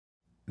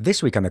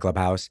This week on the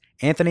Clubhouse,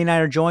 Anthony and I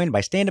are joined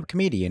by stand-up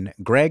comedian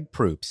Greg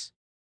Proops.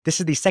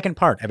 This is the second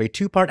part of a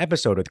two-part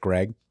episode with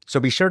Greg, so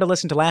be sure to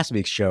listen to last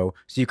week's show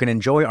so you can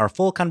enjoy our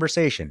full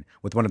conversation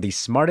with one of the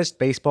smartest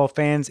baseball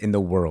fans in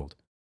the world.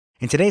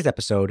 In today's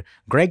episode,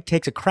 Greg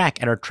takes a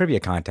crack at our trivia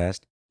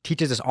contest,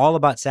 teaches us all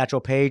about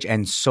Satchel Paige,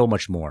 and so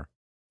much more.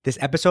 This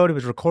episode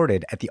was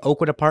recorded at the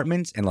Oakwood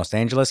Apartments in Los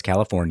Angeles,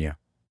 California.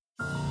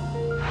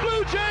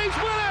 Blue Jays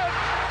win it!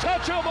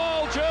 Touch 'em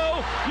all,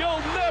 Joe! You'll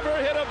never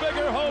hit a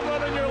bigger home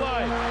run in your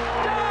life.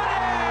 Got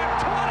him!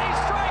 20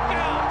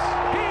 strikeouts!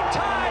 He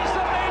ties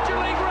the Major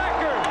League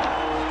record!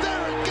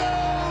 There it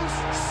goes!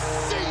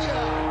 See ya!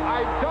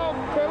 I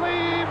don't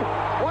believe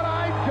what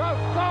I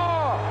just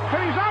saw.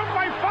 And he's out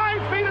by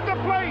 5 feet at the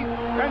plate.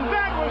 And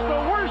that was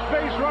the worst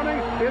base running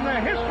in the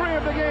history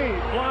of the game.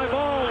 Fly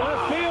ball,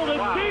 left field,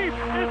 it's deep!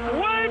 It's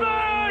way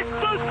back!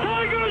 The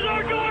Tigers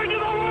are going to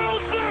the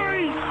World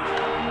Series!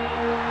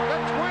 The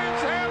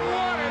Twins have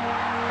won it.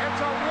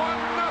 It's a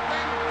 1-0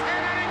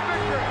 10-inning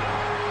victory.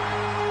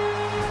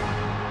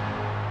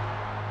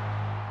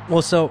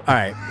 Well, so, all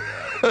right.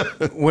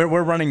 We're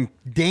running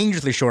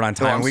dangerously short on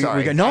time. I'm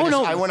sorry.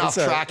 I went off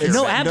track here.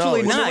 No,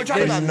 absolutely We're not.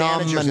 talking about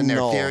managers and their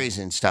Phenomenal. theories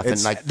and stuff.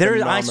 It's And like,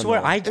 There, I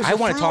swear, there's I a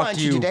want to through talk line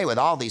to you. today with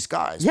all these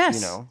guys. Yes.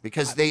 You know,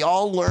 because they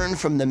all learn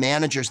from the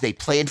managers they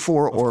played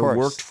for or course.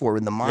 worked for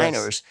in the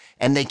minors,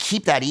 and they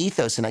keep that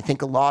ethos. And I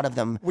think a lot of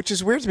them. Which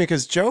is weird to me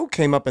because Joe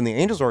came up in the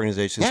Angels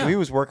organization, so Yeah. he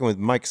was working with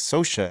Mike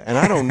Scioscia, and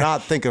I do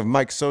not think of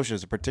Mike Scioscia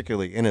as a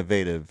particularly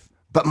innovative.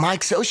 But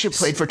Mike Scioscia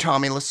played for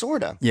Tommy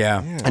Lasorda.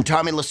 Yeah. And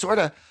Tommy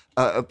Lasorda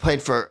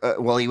played for,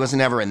 well, he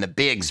wasn't ever in the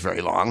bigs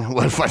very long.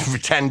 Went for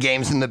 10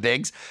 games in the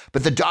bigs.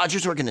 But the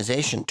Dodgers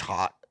organization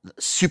taught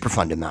super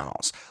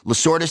fundamentals.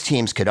 Lasorda's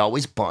teams could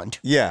always bunt.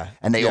 Yeah.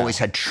 And they yeah. always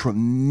had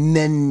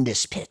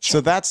tremendous pitching.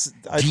 So that's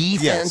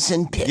Defense yes,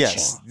 and pitching.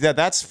 Yes, yeah,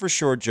 that's for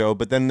sure, Joe.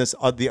 But then this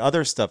the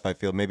other stuff, I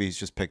feel maybe he's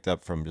just picked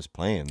up from just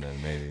playing.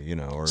 Then maybe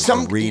or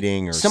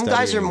reading or some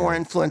guys are studying more or-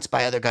 influenced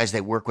by other guys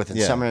they work with, and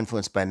Yeah. some are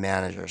influenced by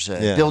managers.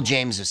 Yeah. Bill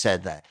James has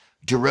said that.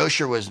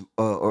 DeRocher was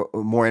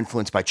more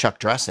influenced by Chuck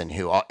Dressen,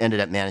 who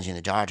ended up managing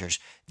the Dodgers.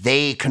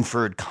 They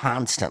conferred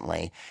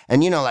constantly.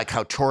 And like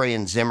how Torrey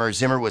and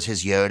Zimmer was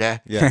his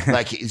Yoda. Yeah.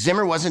 Like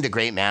Zimmer wasn't a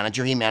great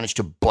manager. He managed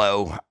to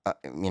blow,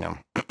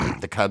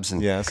 the Cubs in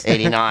Yes.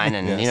 89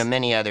 and, Yes.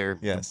 Many other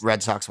Yes.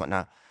 Red Sox,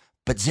 whatnot.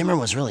 But Zimmer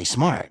was really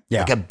smart.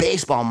 Yeah. Like a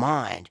baseball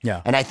mind.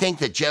 Yeah. And I think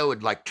that Joe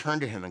would turn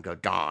to him and go,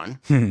 Don.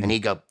 And he'd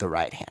go, the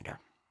right-hander.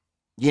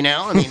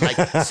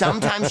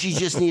 Sometimes you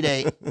just need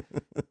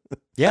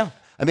Yeah.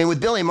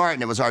 with Billy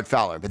Martin, it was Art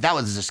Fowler, but that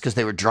was just because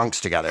they were drunks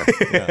together.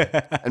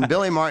 And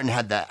Billy Martin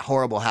had that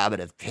horrible habit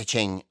of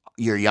pitching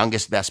your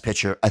youngest best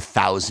pitcher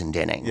 1,000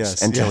 innings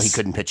Yes, until he yes.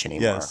 couldn't pitch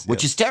anymore, Yes,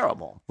 which yes. is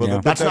terrible. Well, Yeah.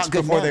 but That's that's not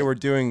good before they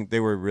management.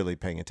 were really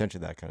paying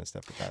attention to that kind of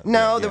stuff.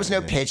 No, there was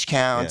no pitch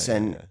counts, Yeah,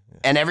 and yeah, yeah.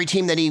 and every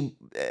team that he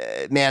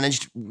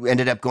managed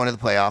ended up going to the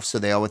playoffs. So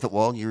they all thought,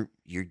 well, you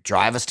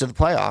drive us to the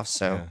playoffs.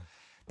 So, Yeah.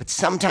 but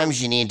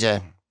sometimes you need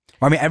to.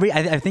 Well,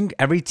 I think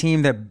every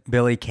team that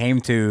Billy came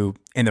to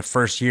in the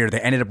first year, they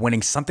ended up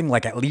winning something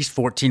like at least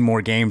 14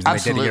 more games than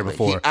they did the year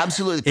before.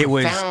 Absolutely, It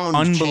was profound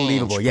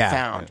unbelievable, change, yeah.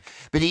 profound.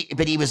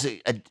 But he was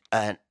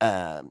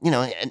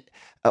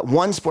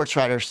one sports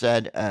writer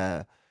said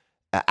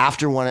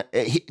after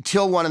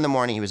till 1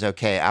 a.m. he was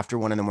okay. After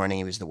 1 a.m,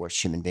 he was the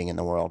worst human being in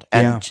the world.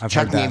 And Yeah, I've Chuck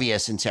heard that.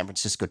 Nevius in San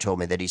Francisco told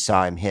me that he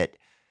saw him hit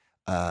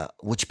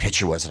which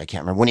pitcher was it? I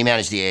can't remember. When he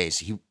managed the A's,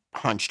 he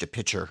punched a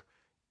pitcher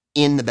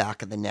in the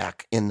back of the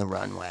neck in the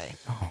runway.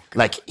 Oh,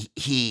 like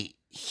he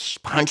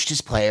punched his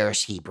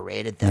players, he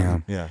berated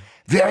them. Yeah.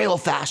 Very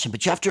old fashioned,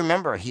 but you have to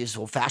remember he was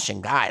an old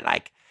fashioned guy.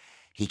 Like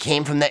he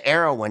came from the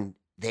era when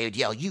they would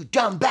yell, "You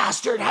dumb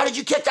bastard! How did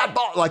you kick that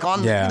ball?" Like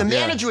the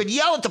manager would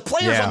yell at the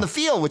players Yeah. on the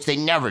field, which they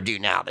never do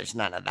now. There's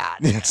none of that.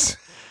 Yes.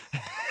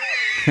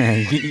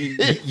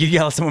 you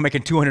yell at someone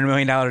making $200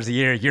 million a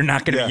year, you're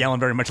not going to Yeah. be yelling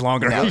very much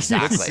longer. No,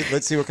 exactly.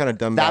 Let's see what kind of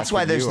dumb. That's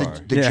why bastard there's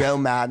you are. the Yeah. Joe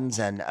Maddens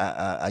and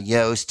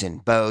Yost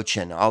and Boch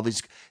and all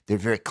these. They're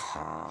very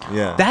calm.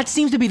 Yeah. That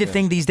seems to be the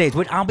thing these days.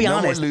 Which I'll be No more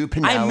honest, Lou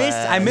I miss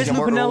Piniella, Lou no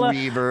more Earl Piniella.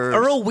 Weaver.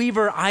 Earl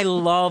Weaver, I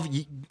love.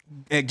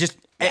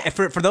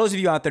 For those of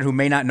you out there who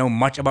may not know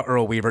much about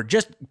Earl Weaver,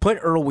 just put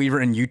Earl Weaver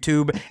in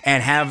YouTube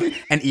and have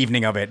an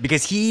evening of it,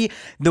 because the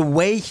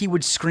way he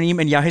would scream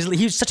and yell,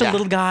 he was such a Yeah.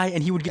 little guy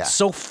and he would get Yeah.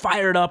 so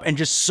fired up and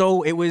just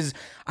so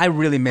I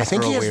really miss. I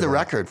think Earl he has Weaver. the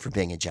record for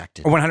being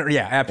ejected. 100,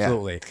 yeah,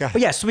 absolutely.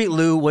 But yeah, Sweet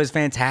Lou was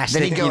fantastic.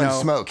 Then he'd go you and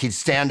know. smoke. He'd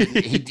stand.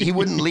 He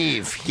wouldn't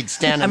leave. He'd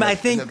stand. I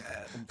think.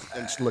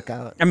 And just look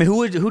out. I mean,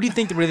 who do you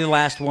think really the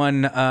last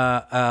one?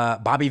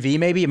 Bobby V,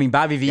 maybe. I mean,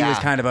 Bobby V was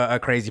Yeah. kind of a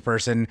crazy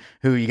person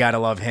who you gotta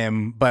love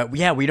him. But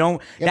yeah, we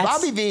don't. Yeah, that's-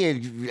 Bobby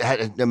V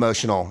had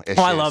emotional issues.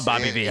 Oh, I love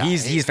Bobby V. Yeah.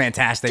 He's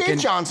fantastic. Dave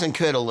And- Johnson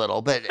could a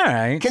little, but All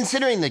right.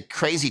 considering the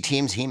crazy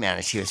teams he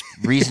managed, he was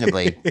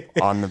reasonably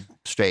on the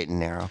straight and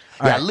narrow.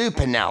 Lou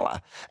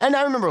Piniella. And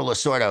I remember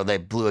Lasorda, they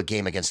blew a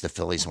game against the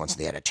Phillies once.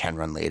 They had a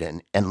 10-run lead,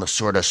 and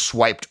Lasorda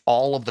swiped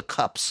all of the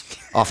cups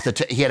off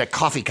he had a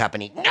coffee cup,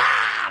 and he,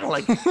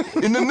 like,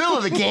 in the middle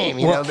of the game,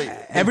 Well, they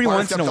every barfed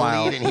once in up a the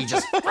while- lead, and he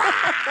just,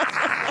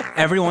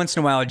 every once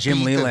in a while,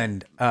 Jim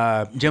Leland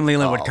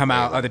would come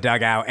out of the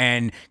dugout,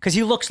 and because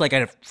he looks like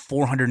a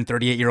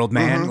 438-year-old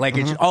man,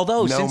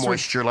 although No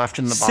moisture left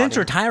in the body. Since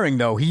retiring,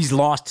 though, he's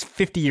lost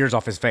 50 years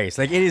off his face.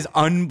 Like, it is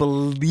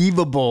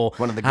unbelievable.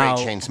 One of the great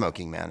chain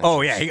smoking managers.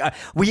 Oh yeah,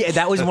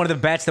 that was one of the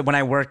bets that when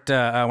I worked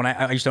when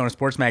I used to own a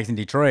sports magazine in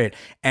Detroit,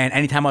 and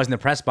anytime I was in the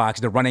press box,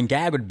 the running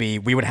gag would be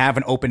we would have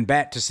an open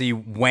bet to see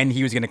when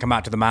he was going to come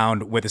out to the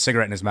mound with a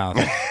cigarette in his mouth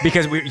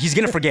because he's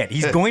going to forget.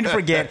 He's going to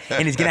forget,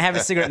 and he's going to have a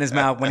cigarette in his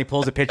mouth when he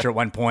pulls a pitcher at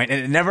one point,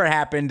 and it never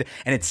happened,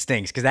 and it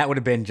stinks because that would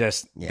have been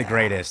just the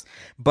greatest.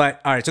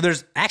 But all right, so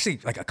there's actually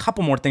like a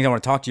couple more things I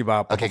want to talk to you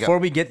about. But before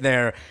we get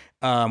there,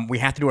 we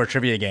have to do our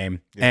trivia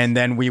game, and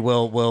then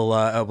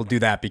we'll do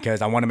that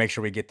because I want to make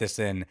sure we get this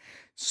in.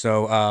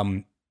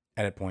 So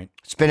edit point.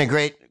 It's been a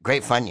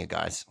great fun, you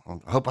guys. I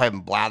hope I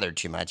haven't blathered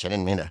too much. I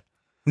didn't mean to.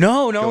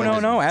 No,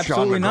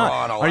 absolutely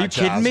not. Are you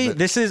kidding me?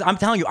 This is, I'm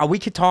telling you, we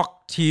could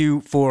talk to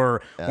you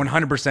for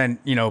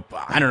 100%,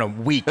 I don't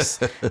know, weeks.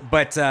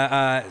 But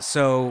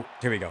so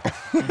here we go.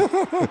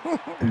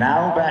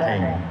 Now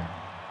batting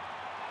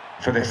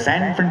for the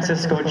San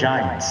Francisco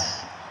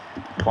Giants,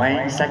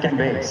 playing second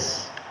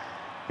base,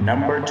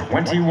 number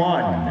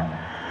 21,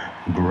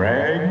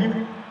 Greg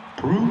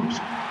Proops.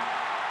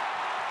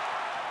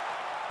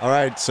 All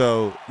right,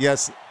 so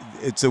yes,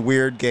 it's a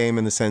weird game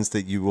in the sense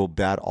that you will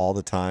bat all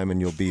the time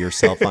and you'll be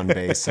yourself on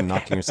base and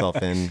knocking yourself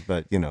in,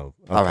 but Okay.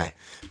 All right.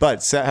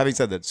 But having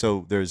said that,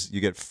 so you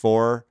get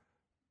 4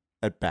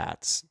 at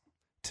bats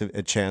to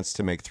a chance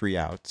to make 3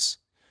 outs.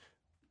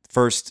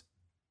 First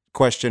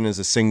question is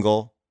a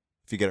single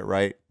if you get it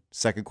right.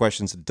 Second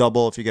question is a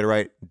double if you get it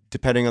right.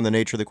 Depending on the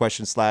nature of the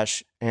question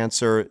 /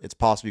 answer, it's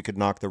possible you could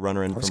knock the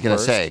runner in from first. I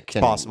was going to say, it's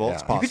possible. Yeah.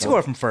 It's possible. You could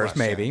score from first,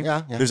 maybe.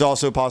 Yeah. There's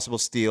also a possible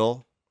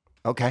steal.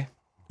 Okay.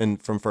 And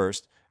from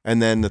first. And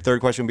then the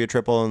third question would be a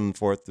triple, and the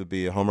fourth would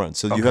be a home run.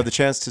 So you have the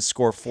chance to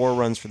score 4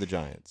 runs for the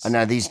Giants. And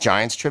are these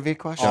Giants trivia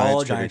questions?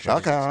 All Giants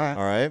Giants. Okay, all right.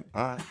 All right.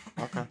 All right.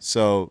 Okay.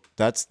 So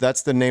that's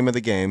the name of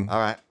the game. All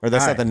right. Or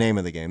that's All not right. the name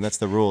of the game. That's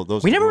the rule.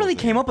 Those We are the never rules really of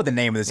the came game. up with the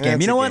name of this Yeah, game.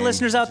 it's You know a what, game.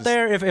 listeners out Just-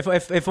 there,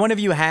 if one of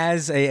you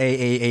has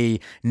a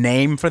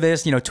name for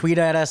this, tweet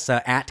at us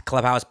at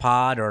Clubhouse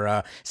Pod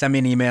or send me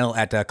an email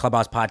at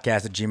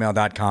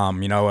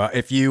clubhousepodcast@gmail.com.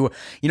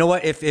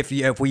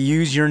 If we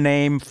use your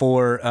name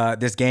for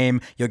this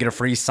game, you'll get a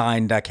free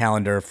signed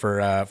calendar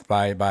for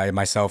by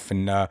myself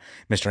and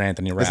Mr.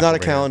 Anthony Rapp It's not a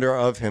over here. calendar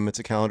of him. It's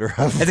a calendar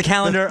of. It's a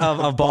calendar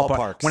of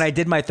Ballparks. When I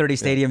did my 30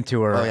 stadium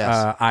tour, Oh,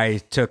 yes. I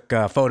took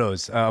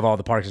photos of all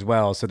the parks as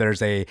well. So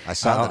there's I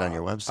saw that on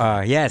your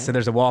website. So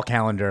there's a wall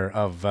calendar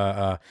of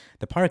the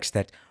parks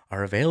that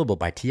are available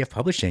by TF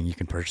Publishing. You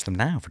can purchase them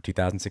now for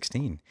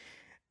 2016.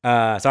 So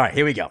all right,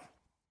 here we go.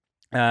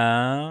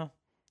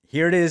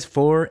 Here it is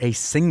for a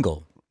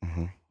single.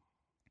 Mm-hmm.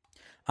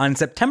 On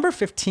September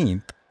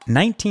 15th,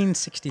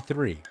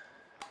 1963,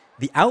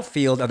 the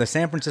outfield of the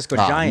San Francisco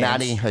Giants.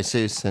 Matty,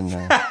 Jesus, and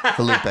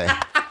Felipe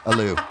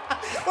Alou.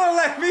 Well,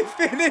 let me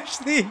finish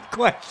the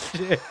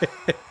question.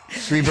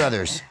 3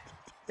 brothers.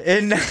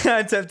 In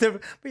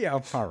September, but yeah,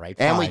 all right.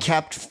 And fine. we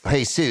kept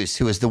Jesus,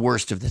 who was the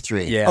worst of the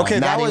 3. Yeah. Okay,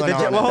 that Matty was went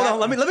on- Well, hold on.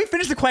 Let me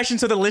finish the question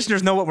so the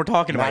listeners know what we're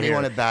talking about Matty here.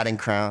 won a batting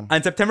crown.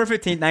 On September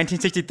 15th,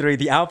 1963,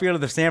 the outfield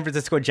of the San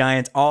Francisco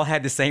Giants all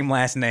had the same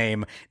last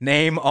name.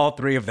 Name all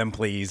 3 of them,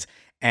 please.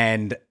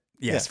 And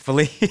yes,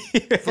 Felipe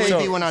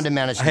Felipe went on to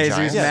manage the Jesus,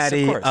 Giants.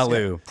 Matty, of course,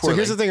 Alou. So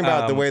here's the thing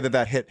about the way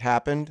that hit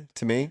happened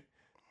to me.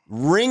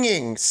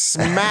 Ringing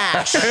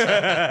smash Swinging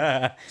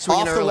off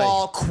the early.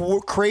 wall,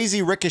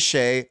 crazy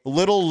ricochet,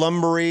 little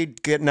lumbery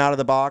getting out of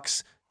the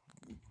box,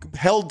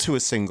 held to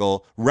a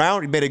single,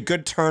 made a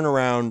good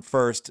turnaround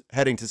first,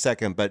 heading to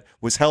second, but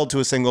was held to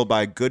a single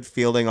by good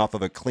fielding off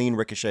of a clean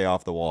ricochet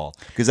off the wall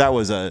because that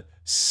was a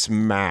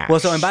smash. Well,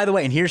 so and by the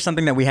way, and here's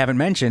something that we haven't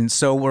mentioned.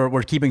 So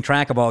we're keeping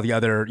track of all the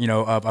other,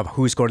 of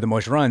who scored the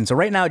most runs. So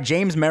right now,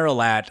 James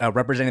Marilat,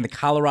 representing the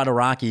Colorado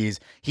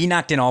Rockies, he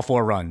knocked in all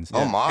 4 runs.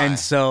 Oh, my. And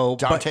so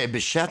Dante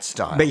Bichette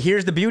style. But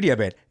here's the beauty of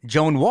it.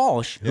 Joan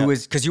Walsh, who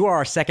is because you are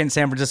our second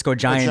San Francisco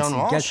Giants Joan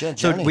Walsh, guest. yeah,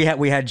 So Joanie.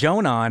 we had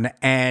Joan on,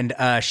 and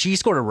she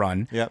scored a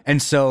run. Yep.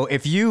 And so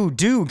if you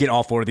do get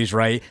all 4 of these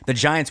right, the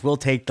Giants will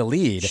take the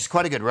lead. She's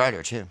quite a good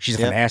writer, too. She's a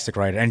fantastic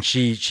writer, and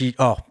she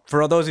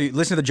for all those of you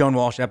listen to the Joan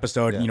Walsh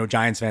episode,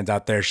 Giants fans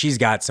out there, she's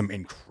got some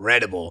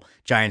incredible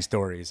Giant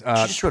stories. She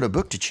just wrote a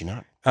book, did she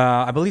not?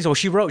 I believe so.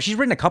 She's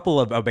written a couple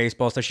of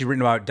baseball stuff. She's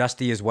written about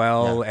Dusty as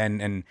well,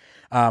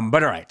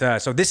 but all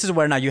right. So this is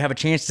where now you have a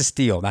chance to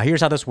steal. Now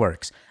here's how this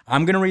works.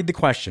 I'm gonna read the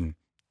question.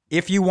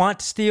 If you want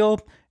to steal,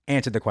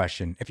 answer the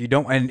question. If you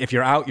don't, and if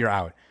you're out, you're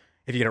out.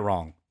 If you get it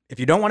wrong. If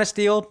you don't want to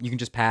steal, you can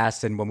just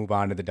pass and we'll move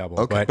on to the double.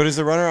 Okay. But is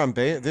the runner on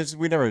base?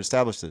 We never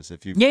established this.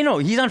 If you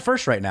He's on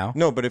first right now.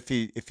 no, but if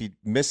he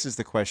misses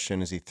the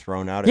question, is he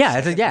thrown out? At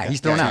Yeah, second? he's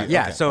thrown out.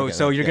 Yeah,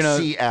 so you're gonna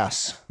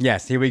CS.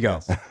 Yes, here we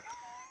go.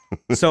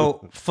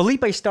 So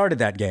Felipe started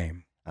that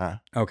game.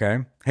 Okay.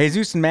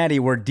 Jesus and Matty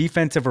were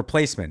defensive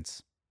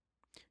replacements.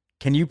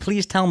 Can you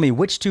please tell me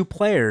which 2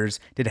 players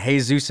did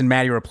Jesus and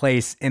Matty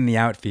replace in the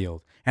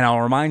outfield? And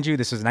I'll remind you,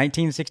 this was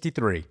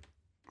 1963.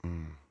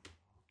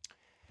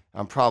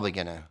 I'm probably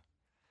going to.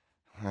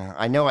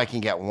 I know I can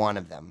get one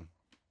of them.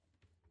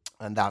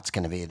 And that's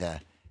going to be the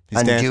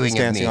undoing he's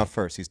dancing of me. off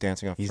first. He's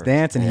dancing off He's first.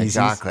 dancing.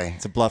 Exactly.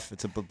 It's a bluff.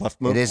 It's a bluff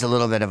move. It is a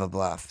little bit of a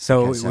bluff.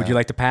 So, because, would you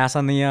like to pass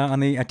on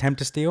the attempt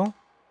to steal?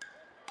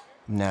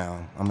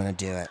 No, I'm going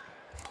to do it.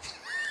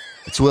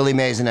 It's Willie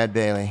Mays and Ed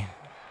Bailey.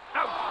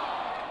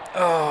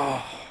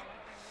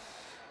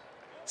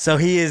 So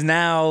he has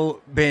now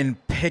been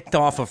picked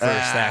off of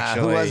first,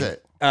 actually. Who was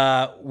it?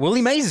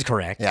 Willie Mays is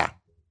correct. Yeah.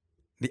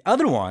 The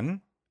other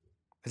one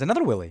is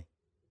another Willie.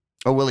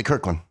 Oh, Willie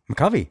Kirkland.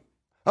 McCovey.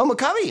 Oh,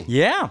 McCovey.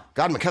 Yeah.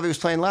 God, McCovey was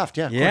playing left.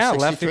 Yeah. Yeah,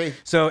 course, left 63.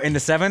 field. So in the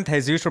 7th,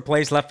 Jesus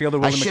replaced left fielder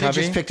I Willie should have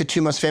McCovey. just picked the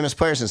two most famous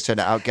players instead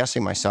of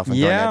outguessing myself and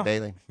going Ed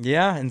Bailey.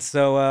 Yeah, and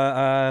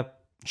so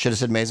Should have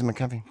said Mays and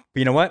McCovey. but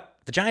you know what?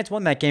 The Giants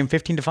won that game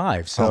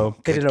 15-5, so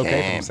they did good okay for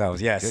game.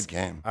 themselves. Yes. Good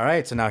game. All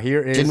right, so now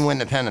here is Didn't win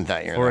the pennant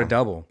that year. for though. a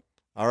double.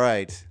 All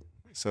right.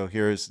 So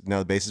here's now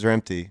the bases are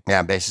empty.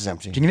 Yeah, base is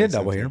empty. You can get a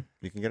double here.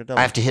 You can get a double.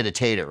 I have to hit a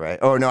tater, right?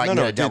 Oh, no, I can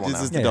get a double This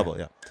now. is the Yeah. double.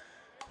 Yeah.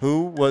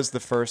 Who was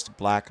the first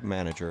black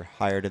manager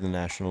hired in the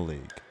National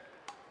League?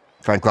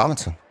 Frank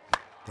Robinson.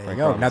 There you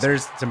go. Now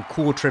there's some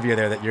cool trivia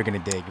there that you're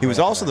going to dig. He was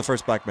also the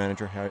first black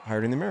manager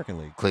hired in the American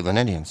League. Cleveland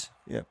Indians.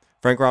 Yeah.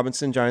 Frank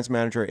Robinson, Giants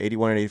manager,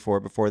 81 and 84.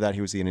 Before that, he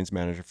was the Indians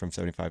manager from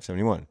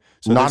 75-71.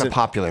 So Not there's a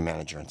popular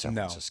manager in San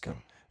No. Francisco.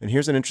 And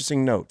here's an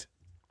interesting note.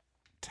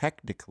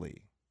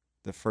 Technically,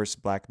 the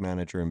first black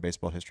manager in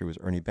baseball history was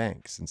Ernie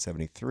Banks. In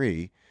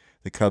 73,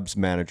 the Cubs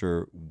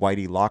manager,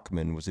 Whitey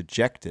Lockman, was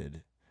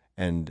ejected,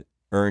 and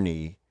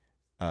Ernie,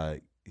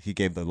 he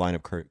gave the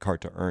lineup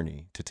card to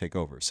Ernie to take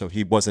over. So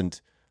he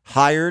wasn't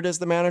hired as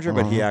the manager,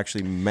 but he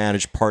actually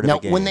managed part Now,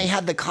 of the game. when they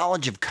had the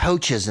College of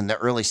Coaches in the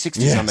early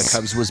 60s on the Yes.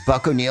 Cubs, was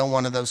Buck O'Neill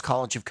one of those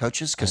College of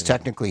Coaches? Because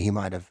technically he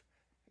might have.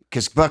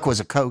 Because Buck was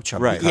a coach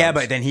on Right. the Cubs. Yeah,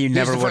 but then he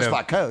never was the would first have.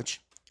 black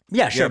coach.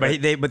 Yeah, sure,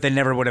 Yeah, but they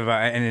never would have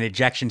in an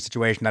ejection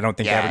situation. I don't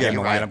think they ever gave him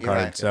a you're right, lineup you're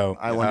card. right. So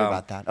I wonder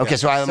about that. Okay,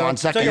 so I'm on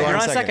second. you're You're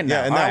on second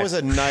now. Yeah, and All that right.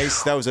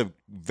 was that was a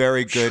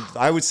very good,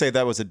 I would say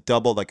that was a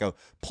double, like a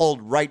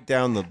pulled right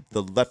down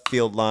the left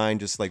field line,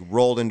 just like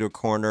rolled into a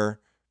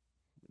corner.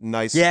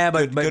 Nice. Yeah,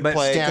 but good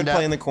play. stand Good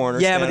play up. in the corner.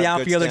 Yeah, stand but the up,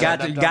 good outfielder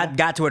stand up.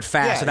 got to it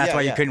fast, Yeah, so that's yeah,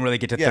 why you yeah. couldn't really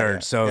get to Yeah, third. yeah,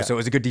 so yeah. so it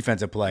was a good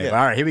defensive play. Yeah. But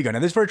all right, here we go. Now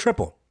this is for a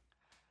triple.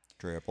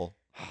 Triple.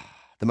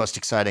 The most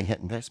exciting hit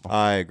in baseball.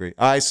 I agree.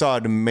 I saw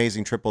an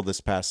amazing triple this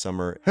past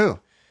summer.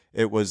 Who?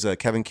 It was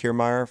Kevin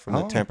Kiermaier from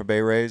the Tampa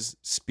Bay Rays.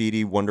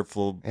 Speedy,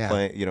 wonderful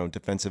play,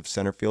 defensive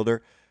center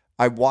fielder.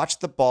 I watched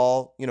the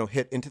ball,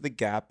 hit into the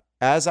gap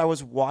as I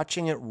was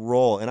watching it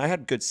roll, and I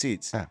had good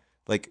seats,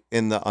 like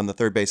on the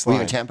third base Were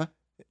line. you in Tampa?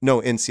 No,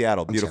 in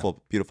Seattle.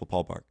 Beautiful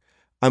ballpark.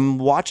 I'm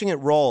watching it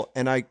roll,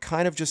 and I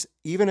kind of just,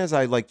 even as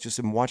I just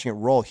am watching it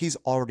roll, he's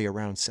already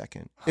around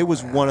second. It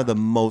was one of the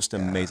most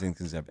amazing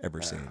things I've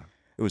ever seen.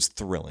 It was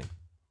thrilling.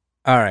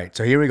 All right,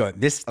 so here we go.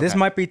 This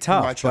might be My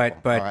tough, triple.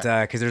 but All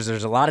right. because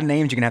there's a lot of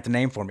names you're gonna have to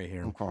name for me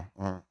here. Okay. All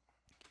right.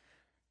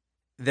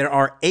 There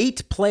are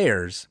 8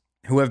 players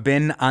who have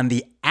been on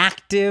the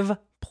active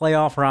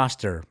playoff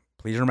roster.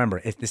 Please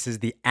remember, if this is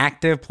the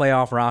active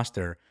playoff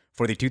roster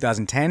for the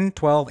 2010,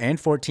 12, and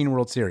 14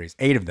 World Series.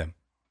 8 of them.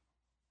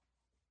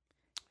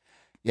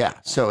 Yeah,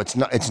 so it's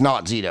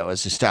not Zito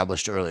as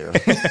established earlier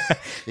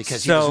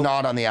because he So- was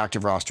not on the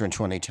active roster in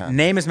 2010.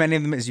 Name as many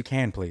of them as you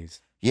can, please.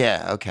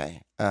 Yeah,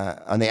 okay.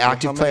 On the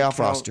active How many playoff count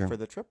roster, for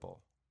the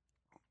triple.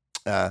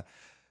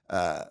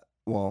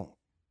 well,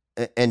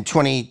 in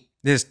 20,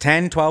 There's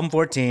 10, 12, and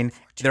 14.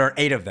 There are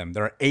 8 of them.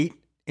 There are 8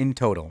 in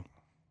total.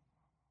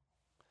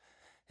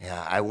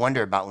 yeah, I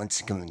wonder about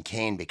Lincecum and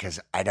Kane because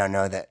I don't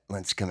know that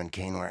Lincecum and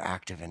Kane were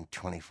active in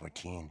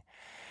 2014.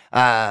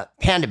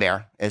 Panda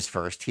Bear is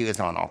first. He was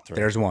on all 3.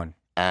 There's one.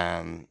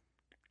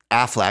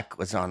 Affleck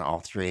was on all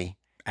 3.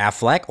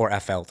 Affleck or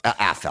Affelt?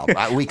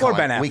 Affleck. We call Or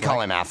Ben him, we Affleck.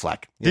 call him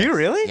Affleck. Do you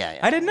really? Yeah,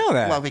 yeah. I didn't know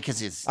that. Well, because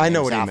his I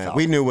know name's what he Affleck. meant.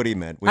 We knew what he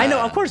meant. I know,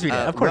 of course we did.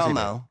 Of course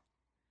Romo.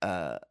 we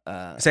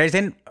did. Say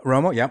anything?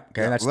 Romo? Yep.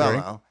 Okay, that's 3.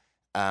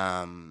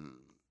 Romo.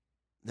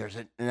 There's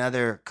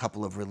another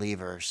couple of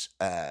relievers.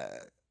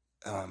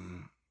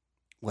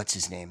 What's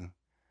his name?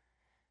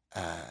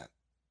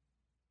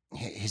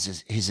 He's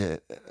a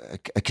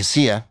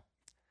Casilla.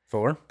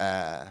 4.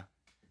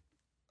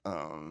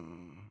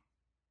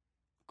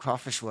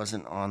 Crawfish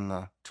wasn't on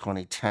the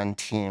 2010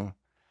 team.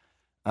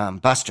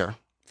 Buster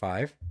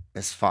 5.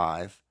 is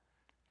 5.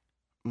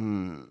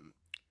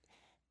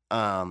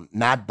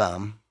 Mad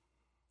Bum.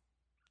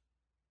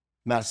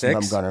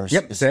 Madison 6. Bumgarner.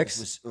 Yep,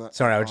 6.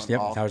 Sorry, I was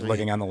looking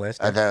looking on the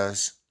list. of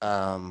those.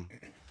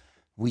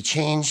 We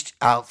changed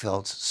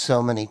outfields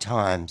so many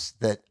times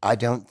that I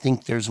don't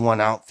think there's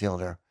one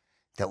outfielder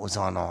that was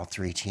on all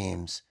 3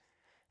 teams.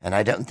 And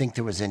I don't think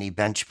there was any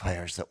bench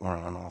players that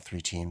weren't on all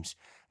 3 teams.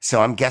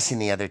 So I'm guessing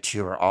the other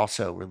 2 are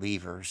also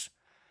relievers.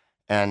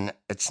 And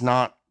it's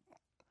not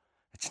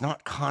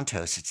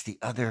Contos, it's the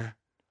other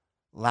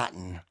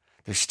Latin.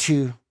 There's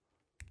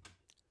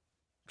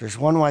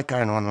one white guy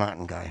and one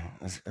Latin guy,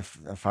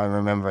 if I'm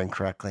remembering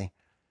correctly.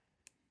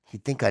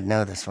 You'd think I'd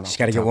know this one. Just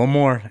got to get one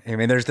more. I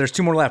mean, there's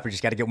 2 more left. We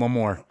just got to get one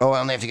more. Oh, I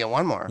only have to get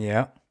one more.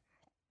 Yeah.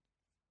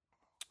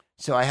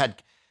 So I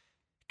had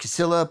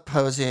Casilla,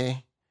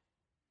 Posey.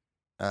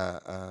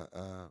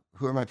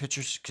 Who are my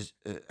pitchers?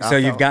 So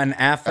you've gotten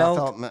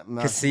Affeldt, Affeldt,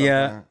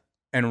 Casilla,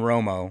 and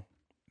Romo.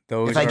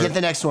 Those If I get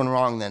the next one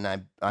wrong, then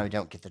I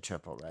don't get the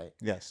triple, right?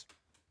 Yes.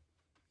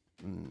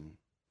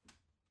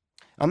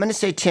 I'm going to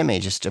say Timmy.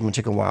 I'm going to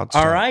take a wild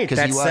All shot, right, 'cause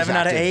that's he was 7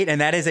 out of active. 8,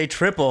 and that is a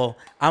triple.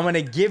 I'm going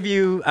to give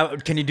you.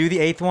 Can you do the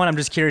 8th one? I'm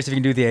just curious if you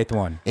can do the 8th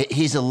one.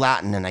 He's a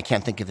Latin, and I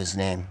can't think of his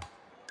name.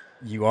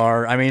 You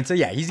are. I mean, so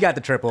yeah, he's got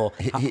the triple.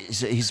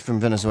 He's from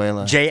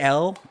Venezuela.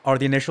 JL are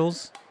the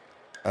initials.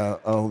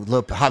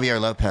 Javier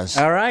Lopez.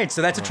 All right,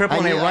 so that's a triple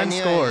and a run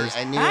scores.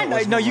 I knew it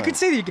was no, one you run. can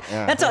see.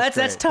 That's great.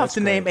 tough That's to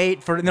name great.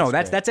 8 for. No,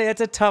 that's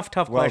a tough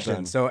Well question.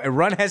 done. So a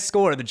run has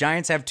scored. The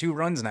Giants have 2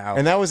 runs now.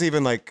 And that was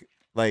even like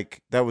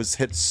that was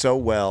hit so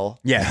well.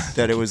 Yes.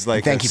 That it was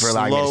like Thank you for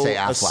allowing me to say a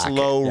Aflac.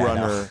 slow Yeah,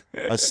 runner.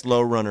 A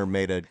slow runner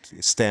made a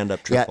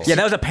stand-up triple. Yeah,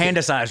 that was a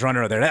panda-sized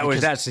runner there.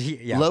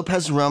 Yeah.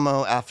 Lopez,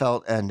 Romo,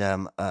 Affeldt, and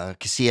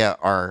Casilla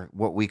are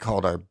what we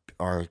called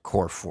our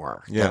core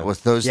 4. Yeah. That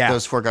was those Yeah.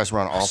 4 guys were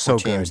on all So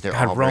 4 teams. good. They're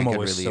God, all very Romo good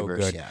was so relievers.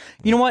 good. Yeah.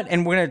 You know what?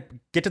 And we're gonna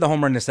get to the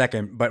home run in a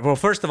second. But well,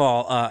 first of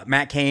all,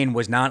 Matt Cain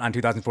was not on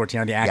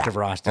 2014 on the active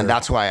roster, And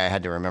that's why I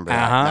had to remember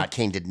that. Matt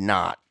Cain did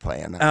not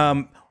play in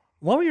that.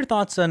 What were your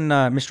thoughts on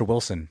Mr.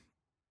 Wilson?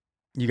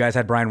 You guys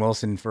had Brian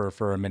Wilson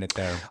for a minute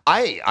there.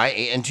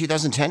 In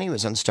 2010 he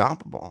was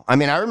unstoppable. I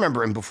mean, I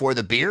remember him before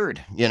the beard.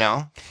 You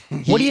know,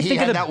 What do you think he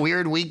of had the- that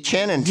weird weak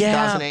chin in Yeah.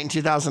 2008 and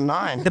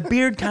 2009? The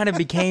beard kind of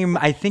became,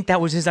 I think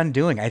that was his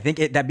undoing. I think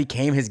that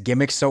became his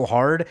gimmick so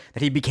hard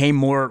that he became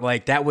more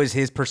like, that was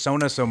his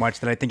persona so much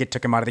that I think it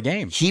took him out of the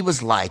game. He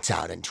was lights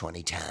out in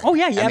 2010. Oh,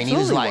 yeah, I mean, he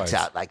was absolutely lights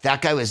was. out. Like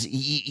that guy was.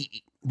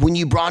 When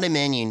you brought him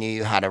in, you knew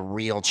you had a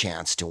real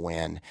chance to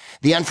win.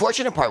 The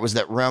unfortunate part was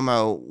that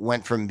Romo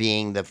went from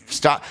being the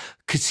stop,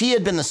 because he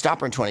had been the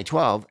stopper in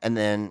 2012, and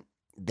then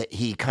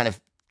he kind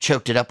of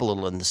choked it up a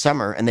little in the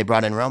summer, and they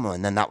brought in Romo,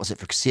 and then that was it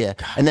for Casilla.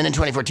 And then in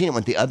 2014, it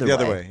went the other way. The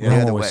other way, yeah. The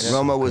other Romo way. was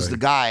so Romo was good. the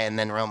guy, and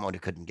then Romo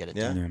couldn't get it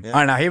Yeah. done. Yeah. All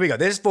right, now here we go.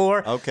 This is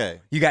 4.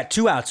 Okay. You got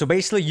 2 outs. So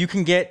basically you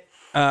can get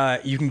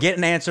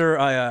an answer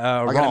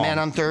wrong. I got a man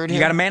on third You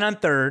here? got a man on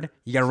third.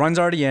 You got a runs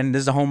already in.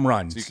 This is a home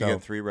run. So you could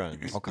get 3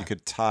 runs. Okay. You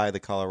could tie the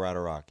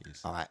Colorado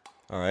Rockies. All right.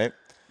 All right.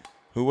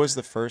 Who was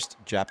the first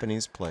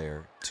Japanese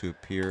player to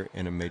appear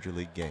in a major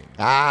league game?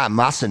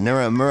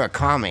 Masanori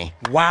Murakami.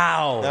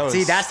 Wow. That was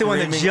See, that's the one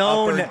that screaming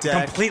Joan upper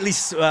deck- completely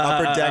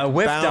Upper deck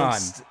whiffed on.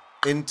 bounced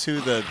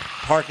into the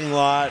parking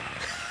lot.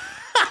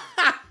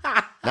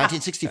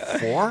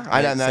 1964?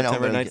 I don't know.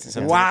 September but-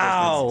 1974.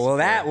 Wow. Well,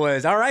 that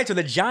was all right. So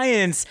the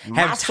Giants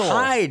have Muscle.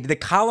 tied the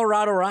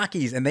Colorado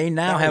Rockies, and they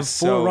now That have was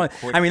 4 so runs.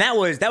 quick. I mean, that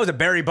was a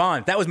Barry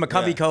Bonds. That was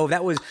McCovey Yeah. Cove.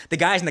 That was the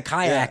guys in the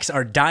kayaks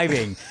are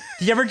diving.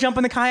 Did you ever jump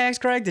in the kayaks,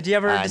 Greg? Did you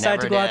ever I decide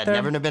never to go out did. there?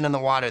 Never been in the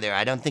water there.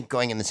 I don't think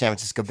going in the San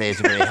Francisco Bay is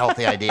a very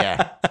healthy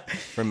idea.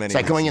 For many It's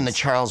like going in the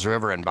reasons. Charles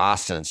River in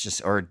Boston. It's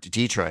just, or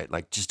Detroit.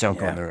 Like, just don't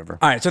go in the river.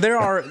 All right, so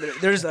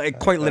there's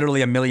quite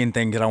literally a million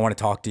things that I want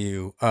to talk to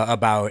you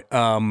about,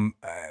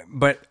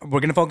 but we're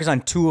going to focus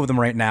on 2 of them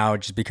right now,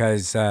 just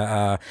because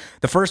the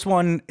first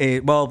one,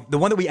 the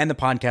one that we end the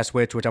podcast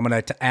with, which I'm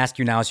going to ask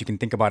you now so you can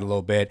think about it a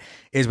little bit,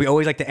 is we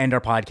always like to end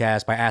our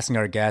podcast by asking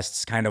our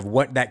guests kind of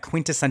what that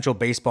quintessential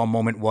baseball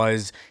moment was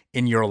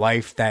in your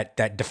life that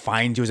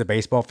defines you as a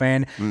baseball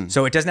fan.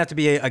 So it doesn't have to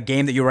be a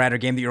game that you were at or a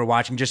game that you were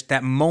watching, just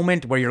that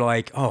moment where you're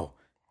like, oh,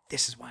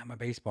 this is why I'm a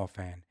baseball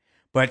fan.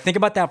 But think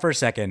about that for a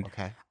second.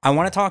 Okay. I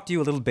want to talk to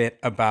you a little bit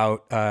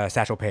about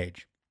Satchel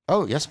Paige,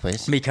 Oh, yes,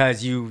 please.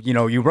 because you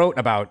wrote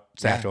about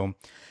Satchel.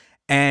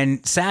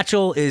 And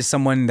Satchel is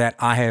someone that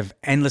I have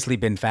endlessly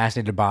been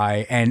fascinated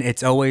by, and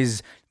it's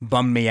always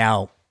bummed me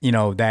out,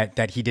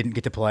 that he didn't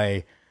get to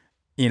play,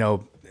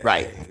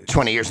 Right.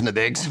 20 years in the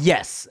bigs.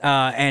 Yes,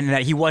 and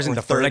that he wasn't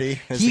the first. 30, Like,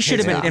 as he the should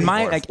have case been may in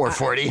be. my Or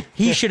 40.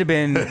 He should have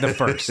been the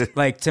first.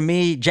 Like, to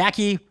me,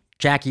 Jackie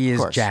is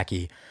course.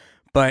 Jackie,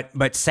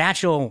 but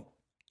Satchel,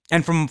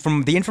 and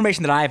from the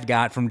information that I've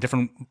got from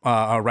different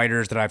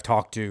writers that I've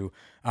talked to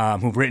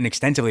who've written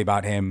extensively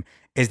about him,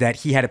 is that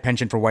he had a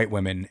penchant for white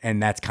women,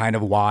 and that's kind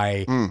of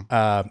why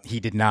he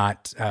did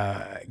not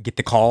get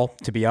the call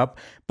to be up.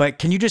 But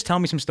can you just tell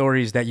me some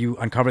stories that you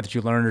uncovered, that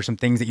you learned, or some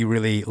things that you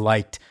really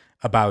liked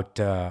about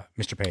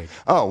Mr. Page?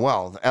 Oh,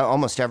 well,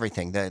 almost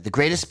everything. The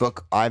greatest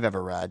book I've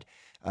ever read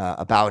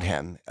about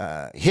him,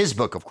 his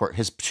book, of course,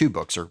 his 2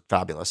 books are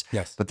fabulous.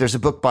 Yes. But there's a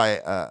book by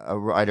a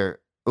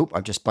writer. Oop,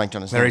 I've just blanked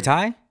on his Larry name.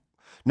 Ty?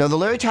 No, the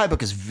Larry Ty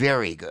book is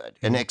very good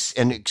and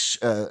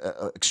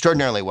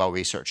extraordinarily well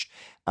researched.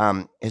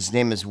 His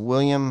name is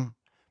William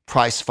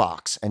Price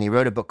Fox, and he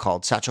wrote a book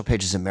called Satchel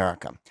Paige's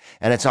America.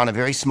 And it's on a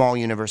very small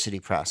university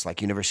press,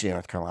 like University of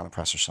North Carolina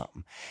Press or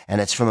something.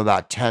 And it's from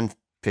about 10,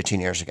 15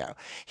 years ago.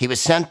 He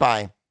was sent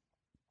by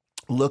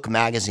Look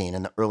magazine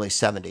in the early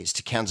 70s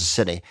to Kansas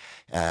City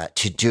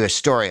to do a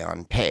story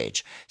on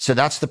Page. So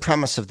that's the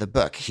premise of the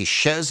book. He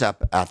shows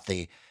up at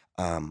the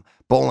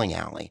bowling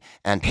alley,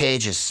 and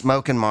Page is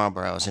smoking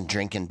Marlboros and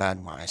drinking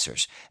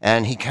Budweisers.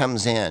 And he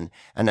comes in,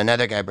 and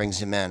another guy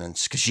brings him in, and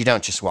because you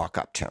don't just walk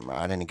up to him,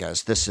 right? And he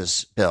goes, "This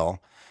is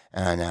Bill,"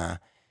 and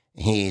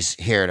He's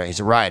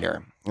a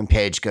writer. And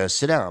Paige goes,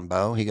 sit down,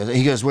 Bo. He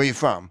goes, where are you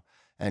from?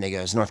 And he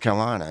goes, North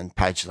Carolina. And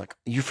Paige's like,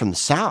 you're from the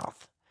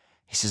South.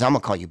 He says, I'm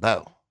going to call you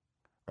Bo,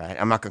 right?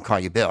 I'm not going to call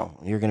you Bill.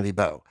 You're going to be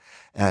Bo.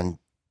 And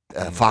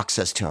Fox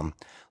says to him,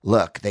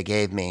 look, they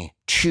gave me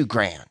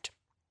 $2,000,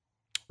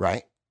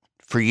 right,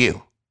 for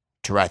you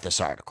to write this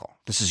article.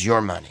 This is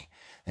your money.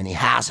 And he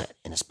has it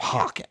in his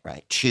pocket,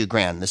 right?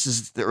 $2,000. This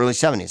is the early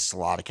 70s. It's a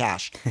lot of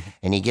cash.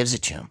 And he gives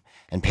it to him.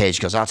 And Paige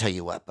goes, I'll tell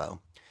you what, Bo.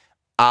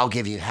 I'll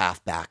give you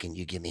half back and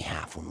you give me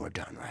half when we're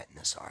done writing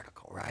this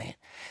article, right?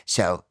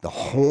 So the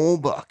whole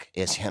book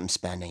is him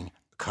spending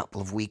a couple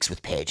of weeks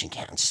with Paige in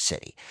Kansas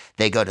City.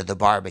 They go to the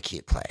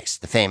barbecue place,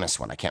 the famous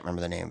one. I can't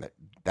remember the name of it,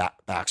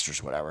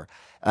 Baxter's, whatever.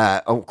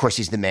 Of course,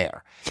 he's the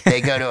mayor. They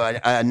go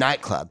to a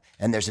nightclub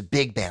and there's a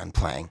big band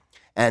playing.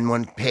 And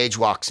when Paige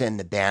walks in,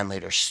 the band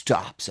leader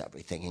stops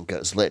everything and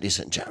goes, ladies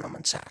and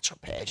gentlemen, Satchel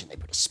Paige. And they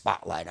put a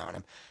spotlight on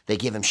him. They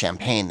give him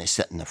champagne. They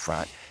sit in the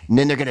front. And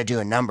then they're going to do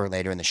a number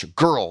later in the show.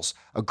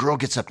 A girl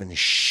gets up and is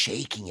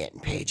shaking it in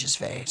Paige's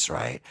face,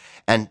 right?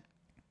 And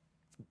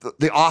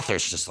the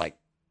author's just like,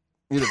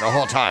 the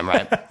whole time,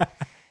 right?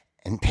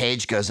 And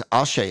Paige goes,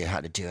 I'll show you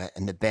how to do it.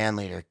 And the band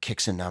leader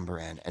kicks a number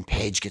in, and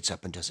Paige gets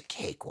up and does a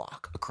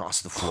cakewalk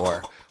across the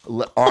floor,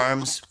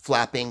 arms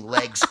flapping,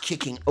 legs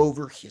kicking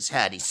over his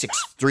head. He's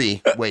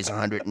 6'3", weighs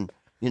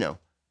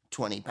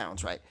 120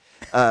 pounds, right?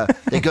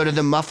 They go to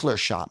the muffler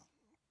shop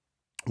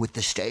with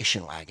the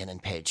station wagon,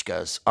 and Paige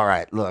goes, all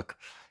right, look,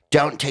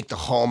 don't take the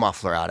whole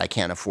muffler out. I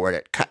can't afford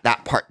it. Cut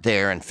that part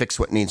there and fix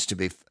what needs to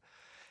be.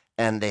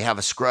 And they have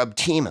a scrub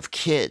team of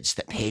kids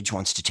that Paige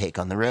wants to take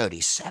on the road.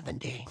 He's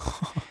 70.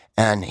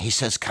 And he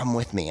says, come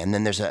with me. And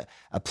then there's a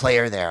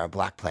player there, a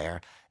black player.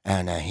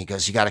 And he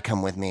goes, you got to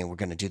come with me. We're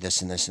going to do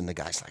this and this. And the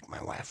guy's like,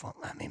 my wife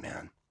won't let me,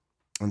 man.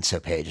 And so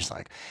Paige is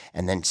like,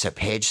 so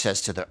Paige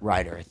says to the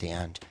writer at the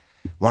end,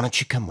 why don't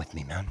you come with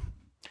me, man?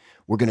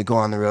 We're going to go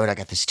on the road. I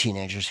got these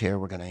teenagers here.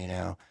 We're going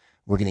to,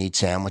 we're going to eat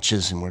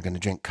sandwiches and we're going to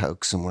drink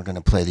Cokes and we're going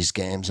to play these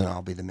games and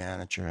I'll be the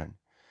manager.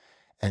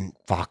 And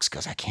Fox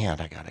goes, I can't.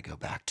 I got to go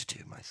back to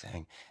do my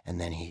thing. And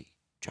then he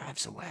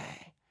drives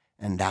away.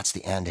 And that's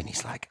the end. And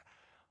he's like,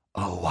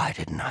 oh, why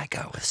didn't I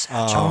go with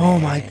Satchel? Oh,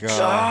 my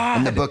God.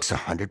 And the book's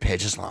 100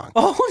 pages long.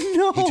 Oh,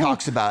 no. He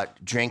talks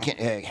about drinking,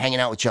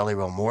 hanging out with Jelly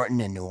Roll Morton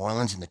in New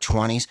Orleans in the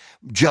 20s.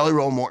 Jelly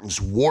Roll Morton's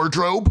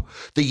wardrobe,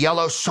 the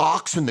yellow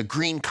socks and the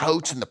green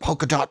coats and the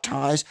polka dot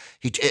ties.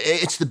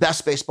 It's the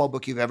best baseball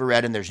book you've ever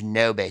read, and there's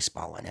no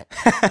baseball in it.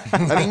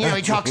 I mean,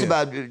 he talks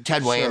about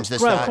Ted Williams,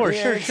 this, Right, that. of course,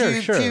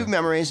 sure. Few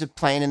memories of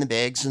playing in the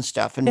bigs and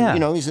stuff. And,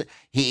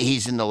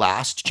 he's in the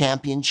last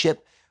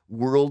championship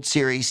World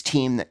Series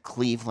team that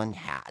Cleveland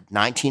had.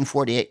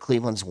 1948,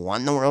 Cleveland's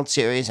won the World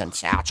Series, and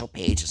Satchel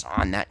Paige is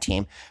on that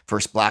team.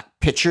 First black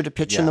pitcher to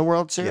pitch in the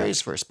World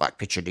Series, first black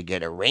pitcher to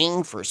get a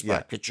ring, first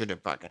black pitcher to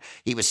fucking.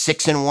 He was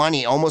 6-1.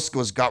 He almost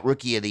got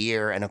Rookie of the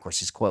Year, and of course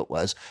his quote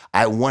was,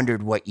 "I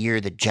wondered what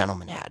year the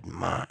gentleman had in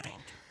mind."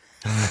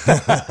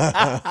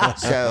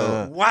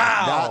 So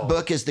wow, that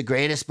book is the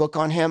greatest book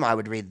on him. I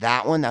would read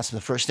that one. That's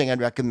the first thing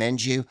I'd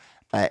recommend you.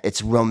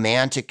 It's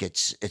romantic.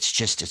 It's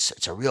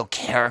a real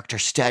character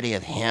study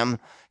of him.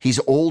 He's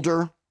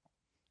older,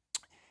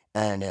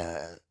 and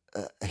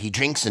he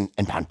drinks and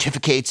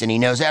pontificates, and he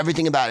knows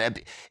everything about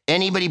it.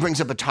 Anybody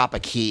brings up a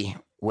topic, he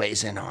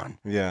weighs in on.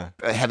 Yeah,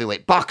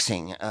 heavyweight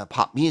boxing,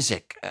 pop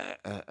music,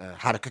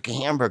 how to cook a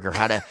hamburger,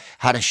 how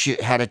to shoot,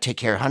 how to take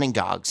care of hunting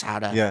dogs,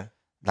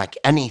 like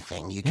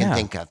anything you can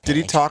think of. Did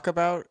he talk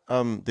about?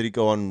 Did he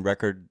go on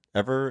record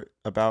ever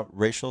about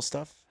racial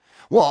stuff?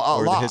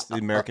 Well, the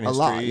American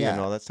history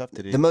and all that stuff.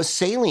 Did he? The most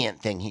salient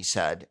thing he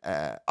said,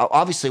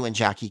 obviously, when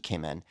Jackie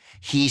came in,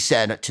 he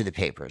said to the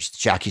papers,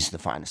 "Jackie's the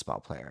finest ball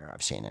player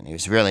I've seen," and he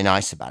was really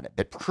nice about it.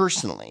 But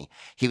personally,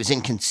 he was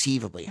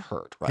inconceivably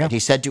hurt. Right? Yeah. He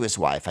said to his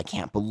wife, "I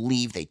can't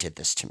believe they did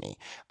this to me.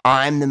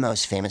 I'm the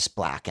most famous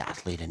black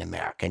athlete in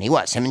America," and he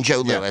was. Him and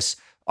Joe Louis,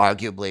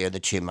 arguably, are the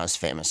two most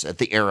famous at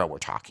the era we're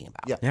talking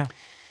about. Yeah.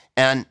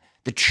 And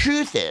the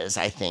truth is,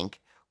 I think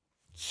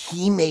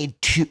he made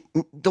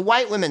the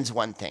white women's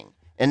one thing.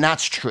 And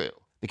that's true,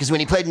 because when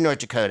he played in North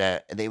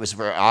Dakota, he was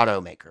for an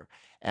automaker,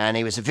 and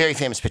he was a very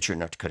famous pitcher in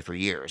North Dakota for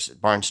years,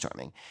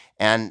 barnstorming.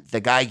 And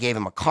the guy gave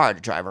him a car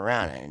to drive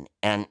around in,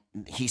 and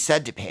he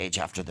said to Paige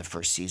after the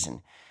first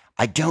season,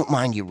 "I don't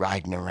mind you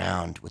riding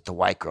around with the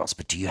white girls,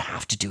 but do you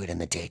have to do it in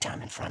the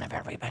daytime in front of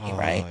everybody,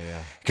 right?"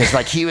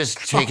 Because he was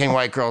taking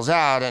white girls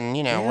out and,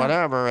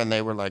 whatever, and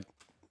they were like,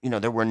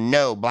 there were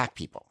no black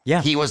people.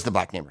 Yeah. He was the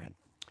black neighborhood.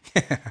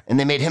 And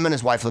they made him and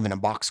his wife live in a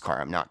boxcar.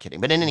 I'm not kidding.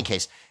 But in any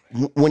case,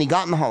 when he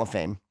got in the Hall of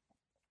Fame,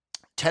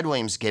 Ted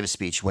Williams gave a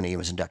speech when he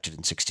was inducted in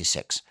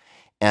 1966.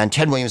 And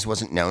Ted Williams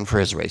wasn't known for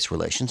his race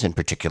relations in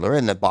particular,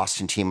 and the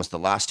Boston team was the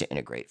last to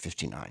integrate,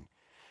 1959.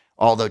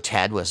 Although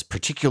Ted was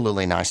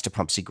particularly nice to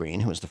Pumpsy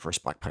Green, who was the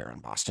first black player in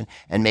Boston,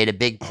 and made a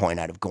big point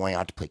out of going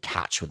out to play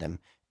catch with him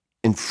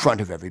in front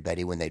of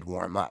everybody when they'd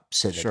warm up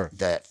so that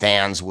the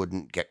fans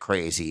wouldn't get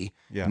crazy.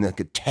 Yeah.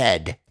 And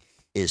Ted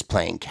is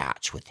playing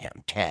catch with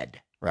him.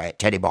 Ted. Right,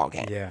 Teddy Ball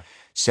Game. Yeah.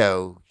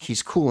 So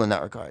he's cool in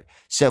that regard.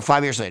 So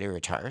 5 years later, he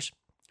retires.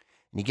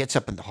 And he gets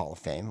up in the Hall of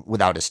Fame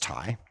without his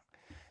tie.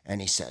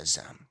 And he says,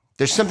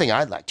 there's something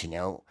I'd like to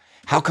know.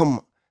 How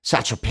come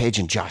Satchel Paige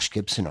and Josh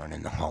Gibson aren't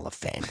in the Hall of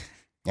Fame?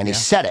 And he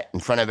said it in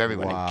front of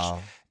everyone. Wow.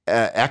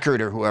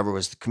 Eckert or whoever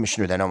was the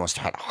commissioner then almost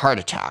had a heart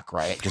attack,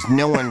 right? Because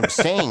no one was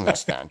saying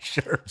this then.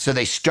 Sure. So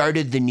they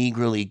started the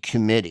Negro League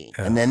Committee.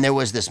 And then there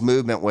was this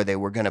movement where they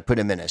were going to put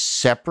him in a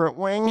separate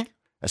wing,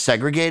 a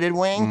segregated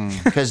wing,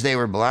 because they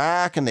were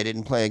black and they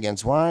didn't play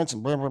against whites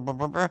and blah, blah, blah,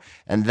 blah, blah.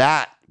 And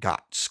that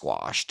got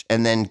squashed.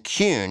 And then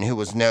Kuhn, who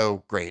was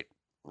no great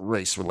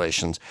race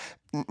relations,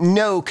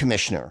 no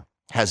commissioner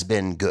has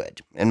been good,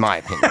 in my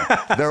opinion.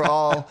 They're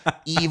all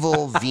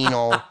evil,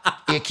 venal,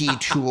 icky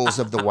tools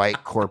of the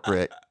white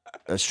corporate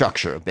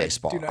structure of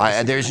baseball.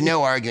 There's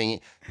no arguing.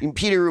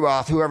 Peter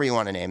Ruoff, whoever you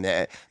want to name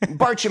that,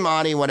 Bart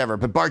Giamatti, whatever.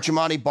 But Bart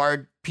Giamatti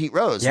barred Pete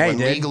Rose. Yeah, he when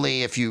did.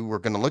 legally, if you were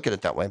going to look at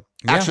it that way.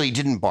 Yeah. Actually, he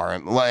didn't bar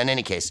him. Well, in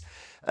any case.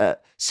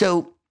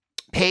 So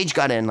Page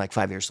got in like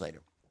 5 years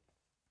later.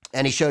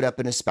 And he showed up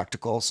in his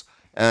spectacles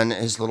and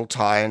his little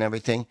tie and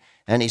everything.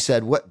 And he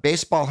said, what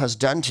baseball has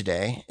done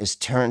today is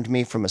turned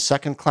me from a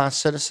second-class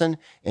citizen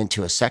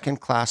into a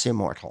second-class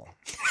immortal.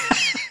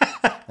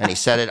 And he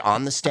said it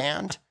on the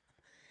stand.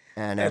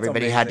 And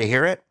everybody had to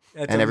hear it.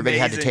 That's and everybody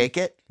had to amazing. take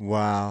it.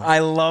 Wow. I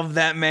love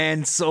that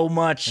man so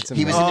much.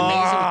 He was an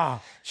amazing.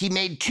 He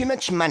made too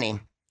much money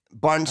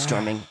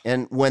barnstorming,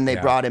 and when they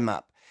brought him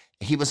up,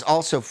 he was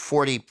also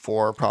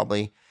 44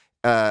 probably,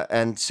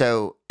 and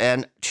to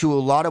a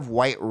lot of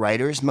white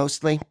writers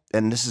mostly,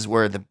 and this is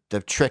where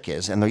the trick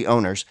is, and the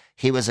owners,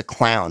 he was a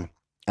clown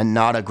and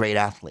not a great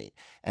athlete,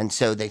 and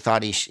so they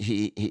thought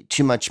he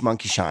too much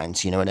monkey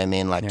shines, you know what I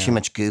mean, like too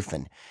much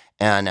goofing,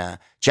 and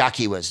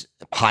Jackie was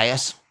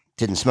pious.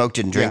 Didn't smoke,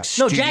 didn't drink.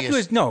 No, studious, Jackie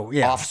was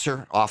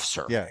officer.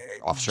 Yeah.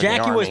 Officer. in the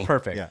Jackie was Army.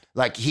 perfect. Yeah.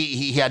 Like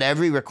he had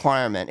every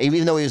requirement,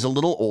 even though he was a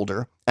little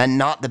older and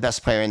not the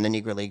best player in the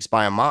Negro Leagues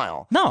by a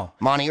mile. No.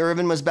 Monty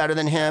Irvin was better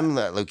than him.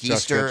 Luke Josh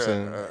Easter,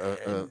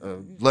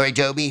 Gibson. Larry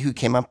Doby, who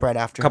came up right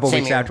after. A couple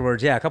Same weeks year.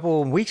 afterwards. Yeah, a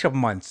couple weeks, couple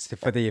months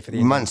for the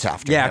Months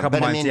after. Yeah, him. a couple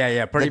But, I months. mean,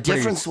 Yeah. the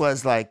difference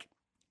was like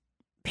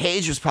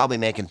Page was probably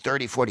making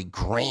 30, 40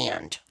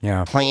 grand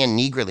playing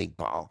Negro League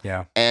ball.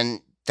 Yeah.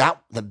 And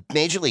the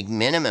major league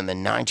minimum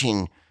in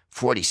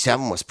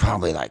 1947 was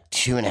probably like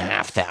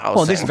 $2,500.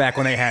 Well, this is back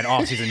when they had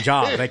off-season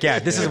jobs. Like,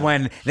 this is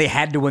when they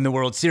had to win the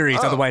World Series.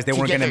 Otherwise, they to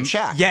weren't get going their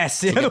check.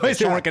 Yes, To get otherwise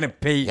they their weren't going to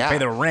pay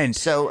the rent.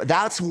 So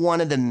that's one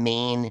of the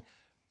main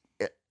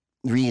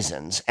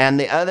reasons. And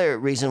the other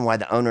reason why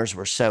the owners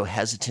were so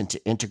hesitant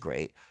to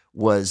integrate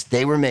was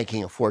they were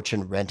making a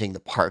fortune renting the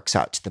parks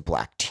out to the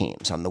black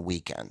teams on the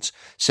weekends.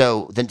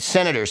 So the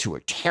Senators, who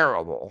were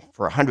terrible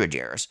for 100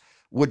 years,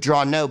 would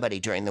draw nobody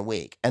during the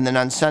week. And then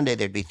on Sunday,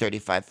 there'd be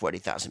 35,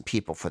 40,000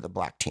 people for the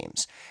black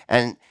teams.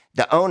 And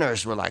the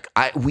owners were like,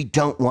 we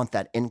don't want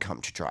that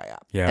income to dry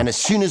up. Yeah. And as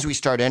soon as we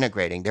start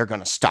integrating, they're going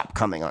to stop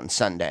coming on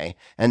Sunday.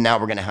 And now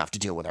we're going to have to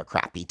deal with our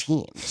crappy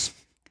teams.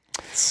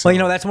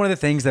 Well, that's one of the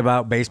things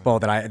about baseball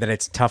that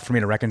it's tough for me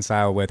to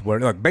reconcile with. Where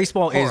look,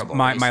 baseball Horrible, is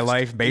my racist.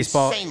 life.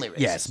 Baseball, Insanely racist.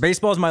 yes,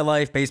 baseball is my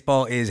life.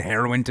 Baseball is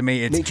heroin to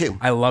me. Me too.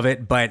 I love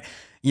it, but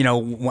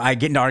I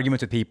get into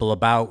arguments with people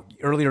about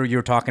earlier. You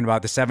were talking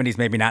about the '70s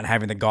maybe not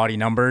having the gaudy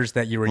numbers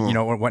that you were,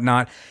 or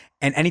whatnot.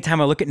 And anytime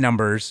I look at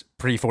numbers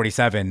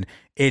pre-47,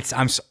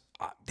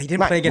 they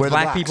didn't play against We're the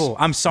black blacks. people.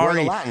 I'm We're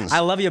sorry. the Latins. I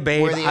love you,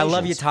 babe. We're the I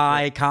love you, Asians.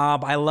 Ty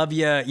Cobb. I love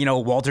you,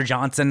 Walter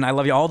Johnson. I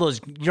love you. All those.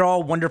 You're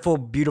all wonderful,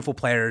 beautiful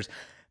players.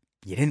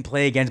 You didn't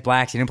play against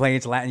blacks. You didn't play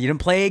against Latin. You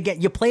didn't play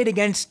against. You played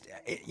against.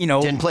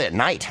 Didn't play at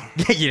night.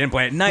 you didn't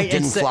play at night.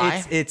 Didn't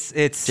fly. It's.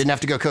 Didn't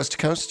have to go coast to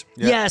coast.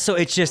 Yeah. So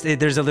it's just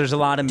there's a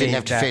lot of Didn't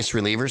have to face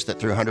relievers that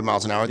threw 100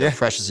 miles an hour. They're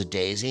fresh as a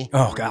daisy.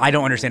 Oh God, I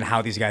don't understand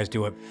how these guys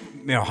do it.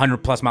 100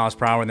 plus miles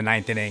per hour in the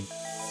ninth inning.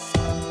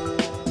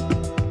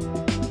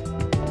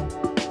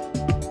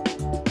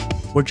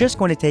 We're just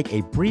going to take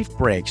a brief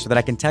break so that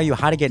I can tell you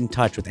how to get in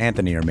touch with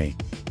Anthony or me.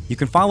 You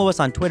can follow us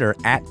on Twitter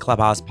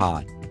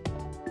 @ClubhousePod.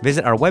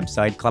 Visit our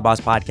website,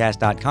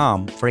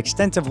 clubhousepodcast.com, for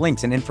extensive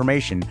links and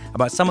information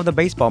about some of the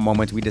baseball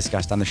moments we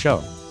discussed on the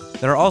show.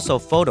 There are also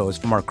photos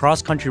from our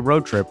cross-country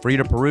road trip for you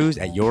to peruse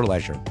at your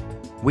leisure.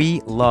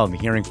 We love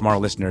hearing from our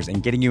listeners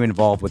and getting you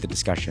involved with the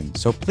discussion,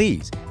 so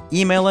please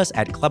email us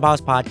at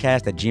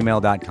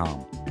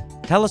clubhousepodcast@gmail.com.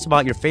 Tell us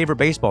about your favorite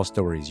baseball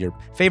stories, your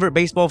favorite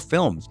baseball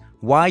films,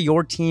 why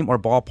your team or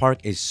ballpark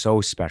is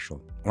so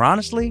special, or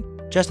honestly,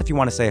 just if you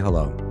want to say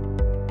hello.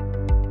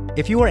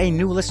 If you are a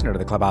new listener to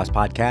the Clubhouse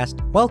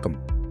Podcast, welcome.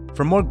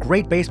 For more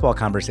great baseball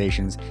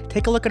conversations,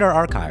 take a look at our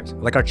archives,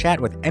 like our chat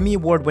with Emmy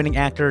Award-winning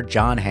actor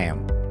John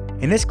Hamm.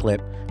 In this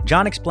clip,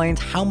 John explains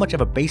how much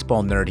of a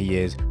baseball nerd he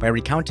is by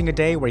recounting a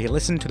day where he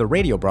listened to the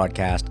radio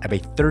broadcast of a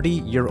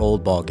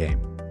 30-year-old ball game.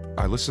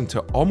 I listened to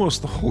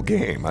almost the whole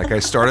game. Like I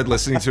started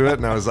listening to it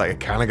and I was like, I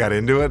kind of got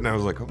into it and I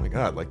was like, oh my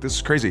God, like this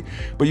is crazy.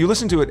 But you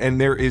listen to it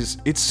and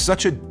it's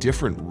such a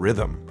different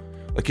rhythm.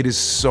 Like it is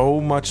so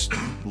much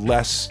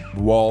less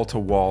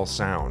wall-to-wall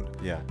sound.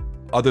 Yeah.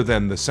 Other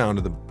than the sound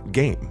of the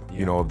game,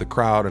 of the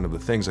crowd and of the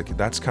things. Like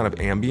that's kind of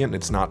ambient.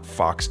 It's not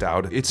foxed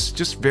out. It's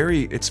just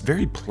very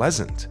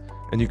pleasant.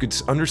 And you could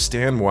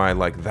understand why,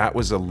 like, that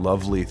was a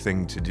lovely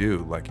thing to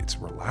do. Like, it's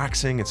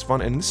relaxing, it's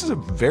fun, and this is a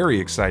very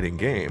exciting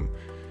game.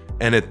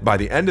 And by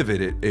the end of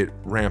it, it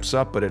ramps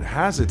up, but it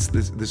has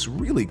this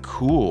really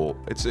cool.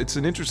 It's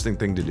an interesting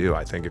thing to do,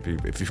 I think,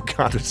 if you've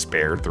got to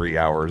spare 3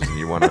 hours and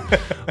you want to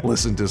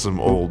listen to some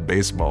old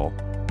baseball.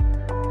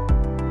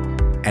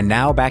 And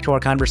now back to our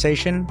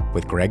conversation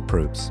with Greg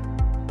Proops.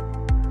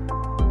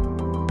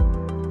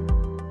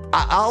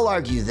 I'll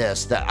argue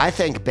this, that I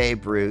think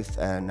Babe Ruth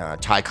and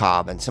Ty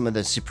Cobb and some of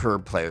the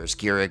superb players,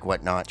 Gehrig,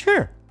 whatnot,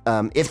 Sure.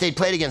 if they'd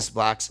played against the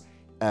Blacks,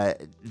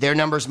 their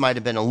numbers might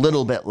have been a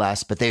little bit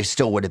less, but they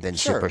still would have been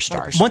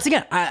superstars. Once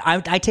again,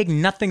 I take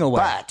nothing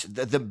away. But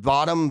the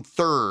bottom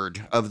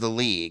third of the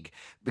league,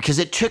 because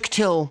it took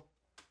till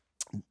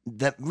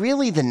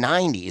really the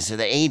 90s or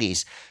the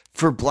 80s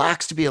for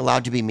Blacks to be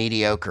allowed to be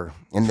mediocre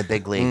in the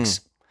big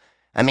leagues.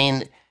 I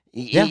mean,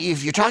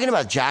 if you're talking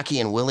about Jackie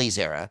and Willie's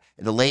era,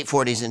 the late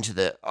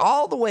 40s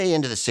all the way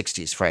into the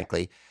 60s,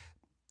 frankly,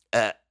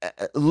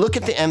 look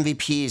at the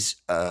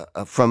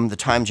MVPs from the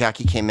time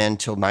Jackie came in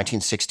till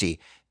 1960.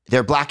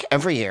 They're black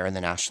every year in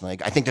the National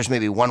League. I think there's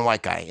maybe one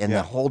white guy in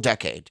the whole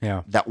decade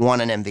that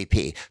won an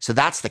MVP. So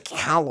that's the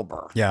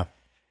caliber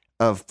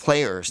of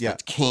players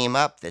that came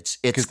up. It's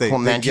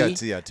Clemente,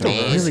 Mays,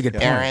 really good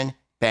point. Aaron,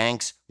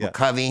 Banks,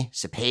 McCovey,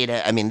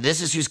 Cepeda. I mean,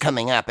 this is who's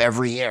coming up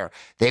every year.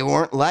 They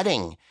weren't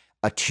letting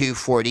a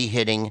 240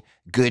 hitting,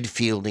 good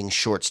fielding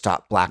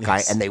shortstop black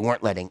guy, and they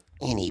weren't letting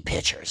any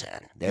pitchers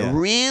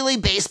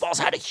in. Baseball's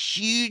had a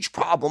huge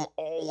problem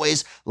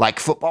always, like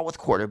football with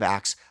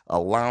quarterbacks,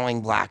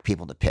 allowing black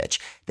people to pitch.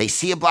 They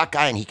see a black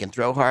guy and he can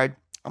throw hard.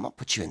 I'm going to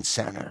put you in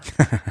center.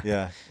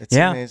 It's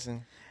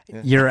amazing.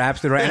 Yeah. You're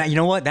absolutely right. And you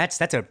know what?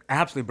 That's an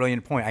absolutely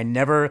brilliant point. I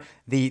never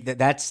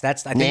that's I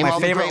think Name my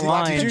all the favorite great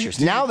black line. pitchers.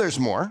 Now there's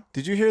more.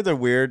 Did you hear the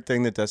weird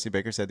thing that Dusty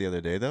Baker said the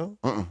other day, though?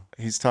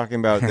 He's talking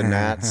about the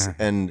Nats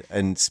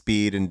and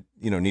speed and,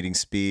 needing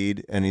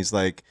speed. And he's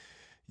like,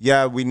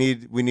 yeah, we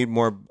need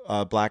more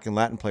black and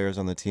Latin players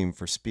on the team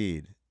for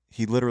speed.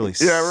 He literally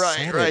said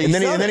it. And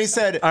then he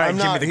said, I'm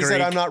not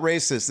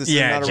racist. This is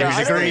not a racist.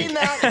 I don't mean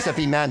that, except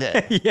he meant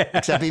it.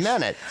 Except he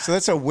meant it. So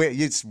that's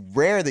it's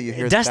rare that you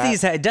hear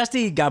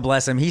Dusty, God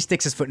bless him, he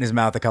sticks his foot in his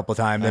mouth a couple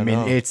times. I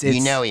mean, it's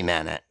he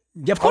meant it.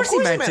 Yeah, of course he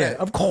meant it.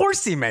 Of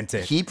course he meant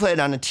it. He played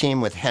on a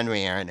team with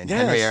Henry Aaron, and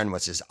Henry Aaron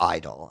was his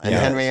idol. And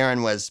Henry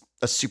Aaron was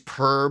a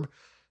superb.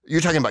 You're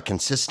talking about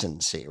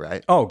consistency,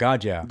 right? Oh,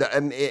 God, yeah.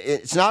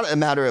 It's not a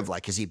matter of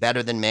like, is he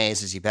better than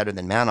Mays? Is he better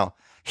than Mantle?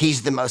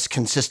 He's the most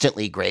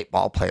consistently great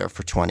ball player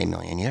for 20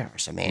 million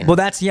years. I mean, well,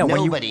 that's,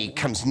 nobody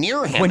comes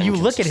near him. When you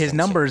look at his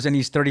numbers and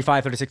he's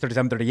 35, 36,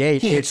 37,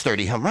 38. He hits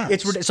 30 home runs.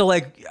 It's so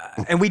like,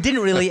 and we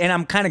didn't really, and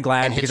I'm kind of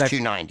glad and hits because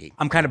 290.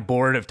 I'm kind of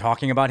bored of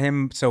talking about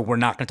him. So we're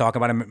not going to talk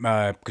about him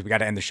because we got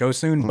to end the show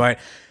soon. But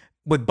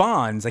with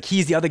Bonds, like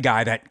he's the other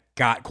guy that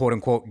got quote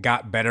unquote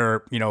got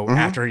better,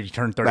 after he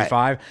turned 35.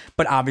 Right.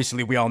 But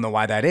obviously we all know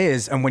why that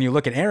is. And when you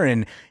look at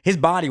Aaron, his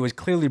body was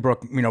clearly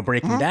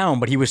breaking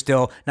down, but he was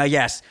still, now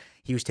yes,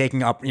 he was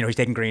taking up, he's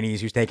taking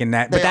greenies, he was taking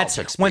that. But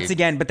that's, once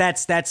again,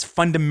 that's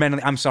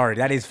fundamentally, I'm sorry,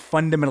 that is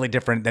fundamentally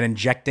different than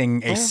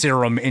injecting a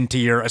serum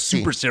into a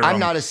super serum. I'm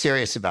not as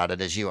serious about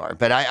it as you are,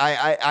 but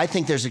I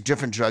think there's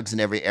different drugs in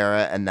every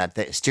era, and that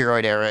the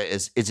steroid era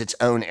is its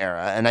own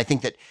era. And I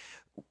think that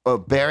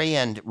Barry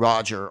and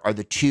Roger are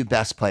the two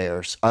best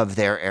players of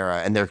their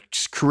era, and their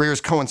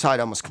careers coincide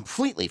almost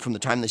completely from the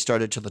time they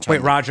started to the time.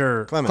 Wait,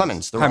 Roger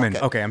Clemens.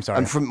 Okay, I'm sorry.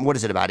 And from, what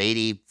is it, about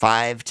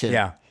 85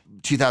 to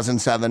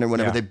 2007 or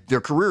whatever,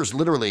 their careers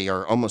literally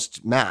are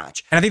almost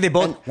match. And I think they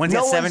both, one's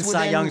got 7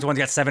 Cy Youngs, one's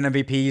got 7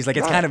 MVPs. Like,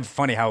 it's kind of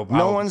funny how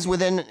no one's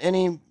within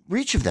any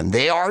reach of them.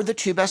 They are the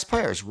two best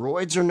players,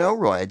 roids or no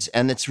roids,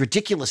 and it's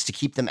ridiculous to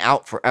keep them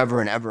out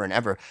forever and ever and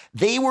ever.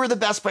 They were the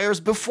best players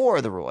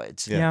before the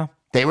roids. Yeah.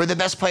 They were the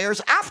best players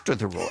after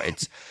the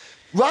roids.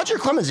 Roger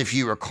Clemens, if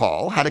you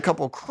recall, had a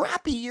couple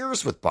crappy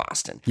years with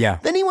Boston. Yeah.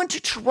 Then he went to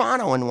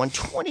Toronto and won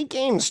 20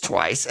 games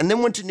twice, and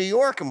then went to New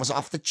York and was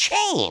off the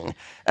chain.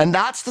 And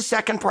that's the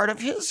second part of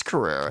his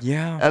career.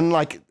 Yeah. And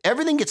like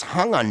everything gets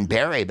hung on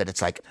Barry, but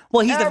it's like,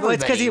 well, he's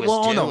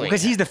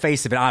because he's the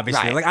face of it,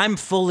 obviously. Right. Like I'm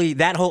fully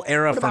that whole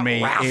era for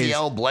me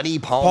Raphael is Bloody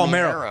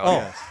Palmeiro. Oh.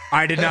 Yes.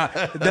 I did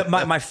not.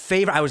 My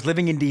favorite. I was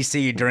living in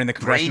D.C. during the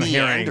congressional Brady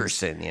hearings.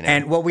 Anderson,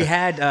 And what we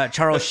had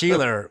Charles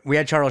Sheeler. We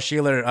had Charles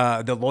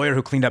Sheeler, the lawyer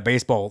who cleaned up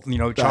baseball.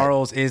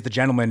 Charles is the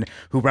gentleman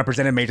who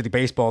represented Major League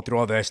Baseball through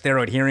all the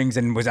steroid hearings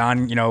and was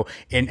on,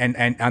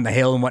 and on the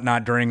Hill and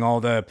whatnot during all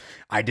the.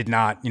 I did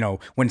not,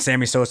 when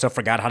Sammy Sosa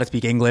forgot how to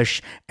speak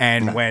English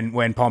and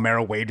when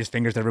Palmeiro waved his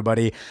fingers to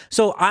everybody.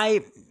 So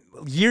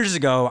years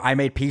ago, I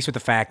made peace with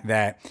the fact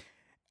that,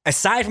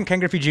 aside from Ken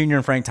Griffey Jr.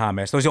 and Frank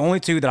Thomas, those are the only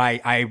two that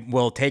I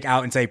will take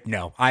out and say,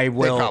 no, I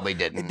will. They probably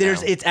didn't.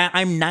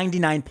 I'm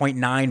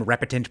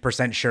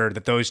 99.9% sure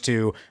that those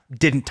two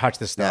didn't touch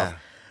this stuff. Yeah.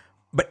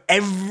 But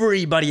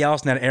everybody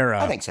else in that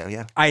era, I think so,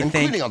 yeah. I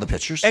Including think all the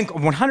pitchers. and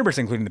 100%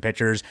 including the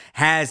pitchers,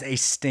 has a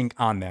stink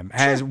on them.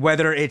 Has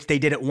whether it's they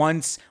did it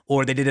once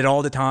or they did it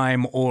all the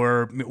time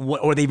or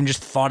they even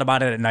just thought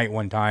about it at night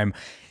one time.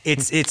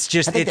 It's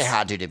just I think it's they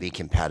had to be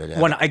competitive.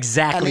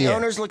 exactly. And the it.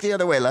 owners look the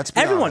other way. Let's be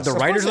Everyone, honest. the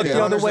Of writers course look they the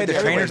do. other Owners way, look the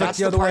other trainers look That's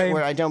the other part way.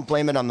 where I don't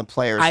blame it on the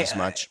players as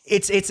much.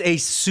 It's a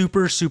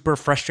super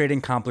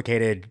frustrating,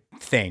 complicated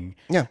thing.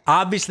 Yeah.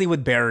 Obviously,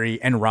 with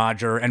Barry and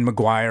Roger and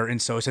McGuire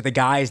and Sosa, the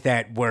guys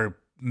that were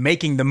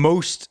making the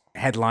most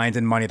headlines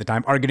and money at the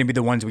time are going to be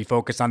the ones we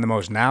focus on the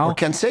most now. Or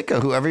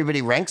Canseco, who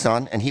everybody ranks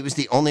on, and he was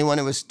the only one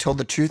who was told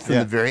the truth from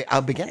the very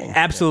beginning.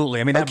 Absolutely.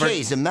 I mean, Okay,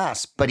 he's a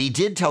mess, but he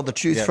did tell the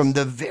truth from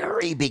the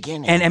very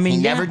beginning. And I mean,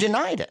 he yeah. never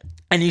denied it.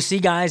 And you see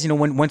guys,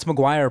 once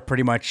McGuire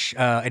pretty much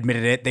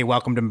admitted it, they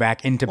welcomed him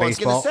back into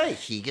baseball. I was going to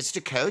say, he gets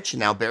to coach,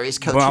 and now Barry's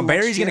coaching. Well,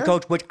 Barry's going to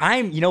coach, which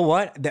you know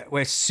what?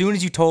 As soon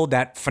as you told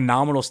that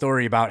phenomenal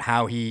story about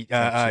how he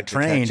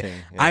trained,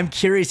 I'm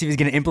curious if he's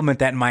going to implement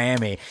that in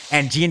Miami.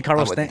 And Giancarlo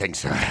I wouldn't think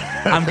so.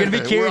 I'm going to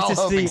be curious to We're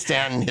all hoping see.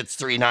 Stanton hits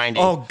 390.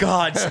 Oh,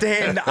 God,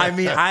 Stan. I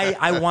mean,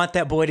 I want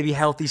that boy to be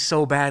healthy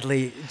so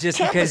badly just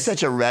Tampa's because.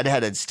 such a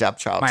redheaded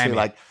stepchild, Miami. too.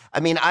 Like, I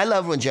mean, I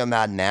love when Joe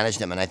Madden managed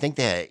them, and I think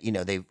they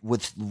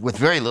with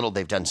very little,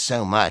 they've done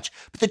so much.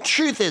 But the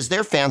truth is,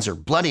 their fans are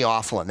bloody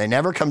awful, and they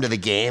never come to the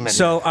game. And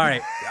So, all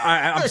right.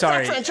 I'm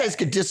sorry. That franchise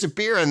could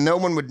disappear, and no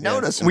one would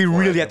notice. We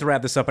really have to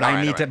wrap this up, but All I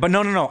right, need all to. right. But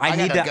no. I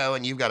need gotta to go,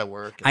 and you've got to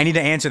work. I need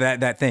to answer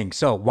that thing.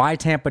 So why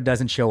Tampa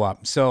doesn't show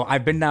up? So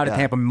I've been down to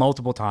Tampa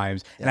multiple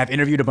times, and I've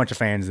interviewed a bunch of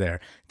fans there.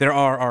 There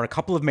are a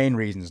couple of main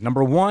reasons.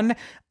 Number one,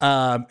 it's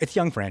a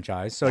young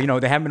franchise, so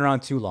they haven't been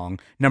around too long.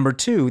 Number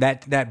two,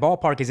 that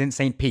ballpark is in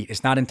St. Pete.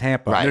 It's not in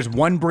Tampa. Right. There's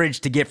one bridge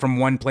to get from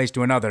one place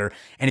to another,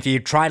 and if you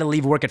try to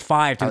leave work at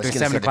 5 to I was do a gonna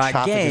 7 say, the o'clock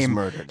traffic is game,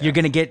 murder there. you're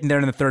going to get in there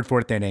in the third,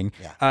 fourth inning.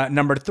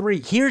 Number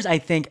three, here's I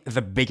think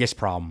the biggest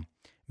problem.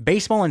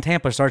 Baseball in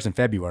Tampa starts in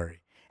February.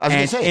 I was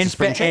going to say, it's a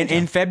spring and change.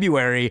 in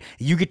February,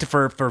 you get to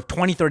for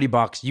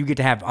 $20-$30, you get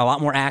to have a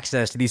lot more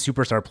access to these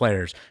superstar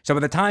players. So by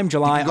the time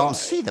July, can go and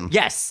see them.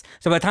 Yes.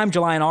 So by the time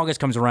July and August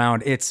comes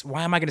around, it's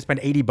why am I going to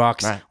spend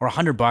 $80 or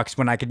 $100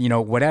 when I could,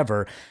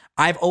 whatever.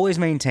 I've always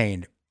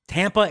maintained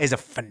Tampa is a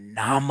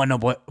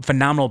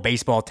phenomenal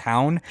baseball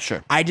town.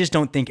 Sure. I just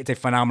don't think it's a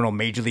phenomenal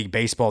Major League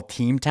Baseball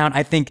team town.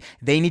 I think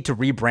they need to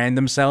rebrand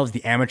themselves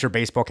the amateur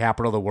baseball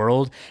capital of the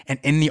world. And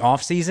in the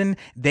offseason,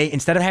 they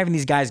instead of having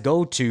these guys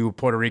go to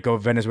Puerto Rico,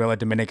 Venezuela,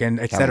 Dominican,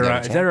 et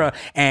cetera,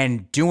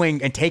 and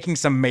taking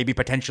some maybe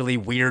potentially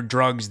weird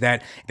drugs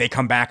that they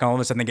come back and all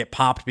of a sudden they get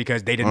popped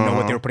because they didn't know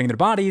what they were putting in their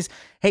bodies.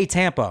 Hey,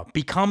 Tampa,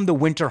 become the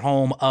winter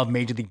home of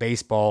Major League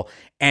Baseball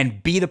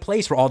and be the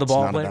place where all the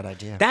ball not a players. bad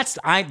idea.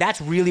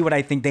 That's really what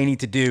I think they need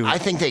to do. I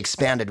think they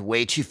expanded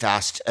way too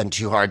fast and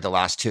too hard the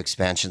last two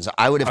expansions.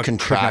 I would have could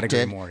not agree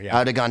contracted. more, yeah. I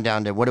would have gone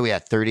down to, what are we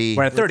at, 30?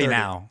 We're at 30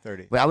 now.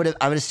 30. Well, I would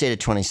have stayed at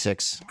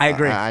 26. I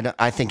agree.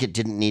 I think it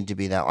didn't need to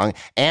be that long.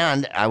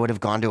 And I would have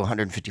gone to a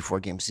 154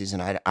 game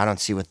season. I don't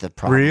see what the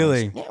problem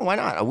Really? is. Yeah, why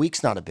not? A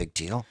week's not a big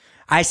deal.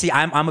 I see.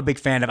 I'm a big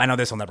fan of. I know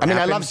this will never. I mean,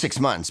 happen. I love 6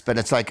 months, but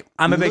it's like,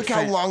 I'm a big look how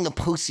fan. long the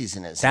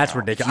postseason is. That's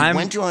now. ridiculous. If you I'm-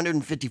 went to a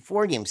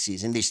 154 game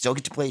season, they still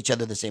get to play each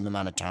other the same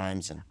amount of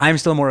times. And I'm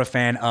still more a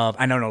fan of.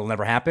 I know it'll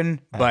never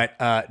happen, but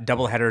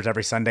double headers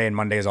every Sunday and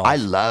Mondays off. I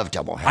love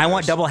doubleheaders. I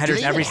want doubleheaders Do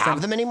they every even have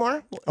Sun- them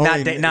anymore?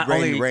 not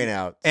only rain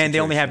out, and they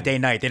only have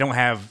situation. day night. They don't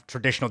have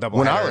traditional double.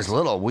 When headers. I was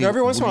little, we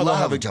Every once in a while, they'll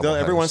have loved every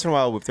doubleheaders. once in a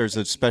while, if there's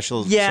a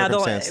special Yeah,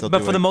 circumstance, they'll but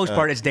do for the it, most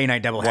part, it's day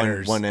night double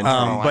headers. one entry.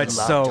 I But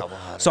love so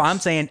doubleheaders. I'm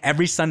saying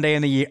every Sunday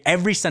in the year,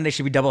 every Sunday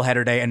should be double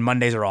header day, and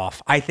Mondays are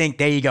off. I think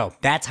there you go.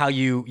 That's how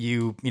you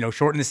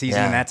shorten the season,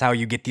 Yeah. and that's how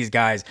you get these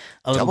guys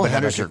a little bit of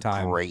Doubleheaders extra are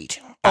time. great.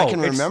 Oh, I can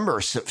it's-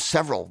 remember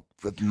several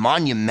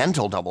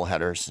monumental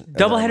doubleheaders.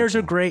 Doubleheaders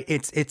are great.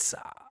 It's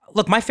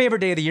look, my favorite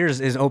day of the year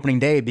is opening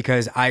day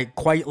because I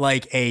quite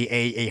like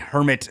a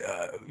hermit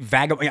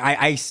vagabond.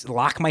 I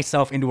lock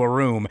myself into a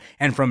room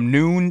and from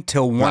noon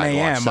till 1 I watch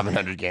a.m.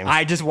 700 games.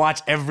 I just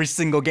watch every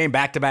single game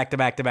back to back to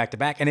back to back to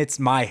back, and it's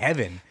my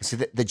heaven. So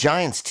the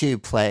Giants too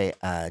play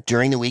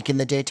during the week in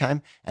the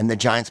daytime, and the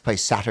Giants play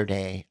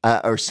Saturday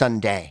or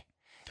Sunday.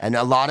 And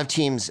a lot of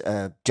teams,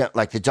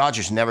 like the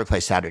Dodgers, never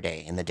play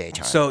Saturday in the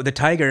daytime. So the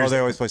Tigers, Oh, they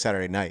always play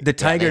Saturday night. the Yeah,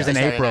 they Tigers play in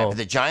Saturday night, April. but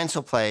the Giants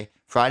will play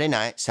Friday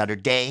night,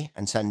 Saturday,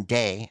 and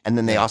Sunday, and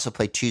then they also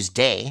play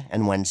Tuesday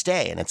and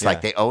Wednesday. And it's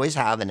like they always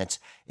have, and it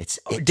Day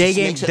just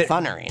game, makes it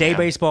funner. you day know?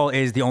 baseball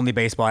is the only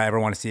baseball I ever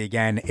want to see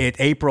again. It's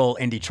April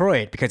in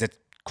Detroit because it's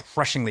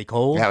crushingly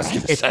cold. Yeah, I was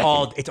gonna it's say.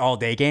 all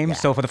day games.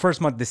 So for the first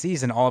month of the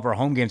season, all of our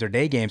home games are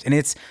day games, and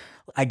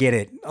I get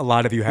it. A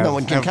lot of you have, No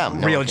one can have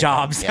come. No real one can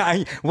jobs. come.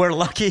 Yeah. We're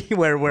lucky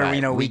where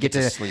Right. we get to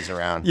sleaze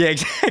around. Yeah,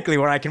 exactly.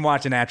 Where I can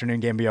watch an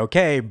afternoon game and be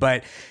okay.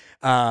 But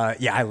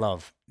I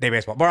love day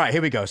baseball. But all right,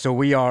 here we go. So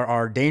we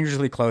are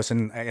dangerously close.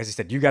 And as I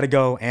said, you got to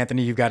go,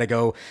 Anthony. You've got to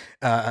go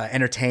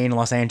entertain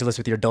Los Angeles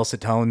with your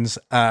dulcet tones.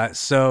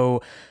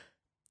 So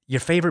your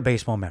favorite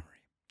baseball memory,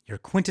 your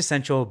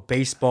quintessential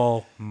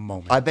baseball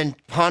moment. I've been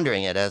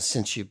pondering it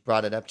since you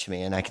brought it up to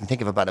me, and I can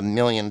think of about a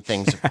million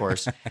things, of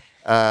course.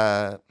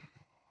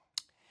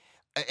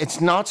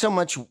 It's not so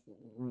much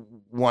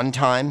one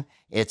time.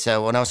 It's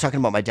when I was talking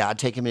about my dad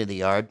taking me to the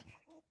yard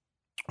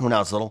when I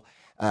was little.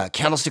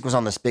 Candlestick was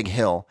on this big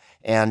hill,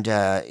 and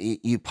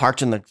you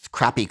parked in the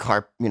crappy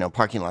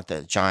parking lot,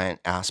 the giant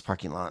ass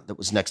parking lot that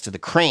was next to the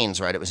cranes,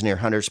 right? It was near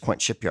Hunters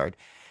Point Shipyard.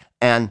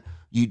 And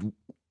you'd,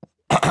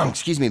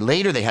 excuse me,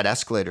 later they had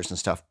escalators and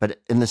stuff, but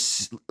in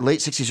the late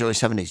 60s, early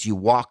 70s, you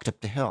walked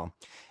up the hill.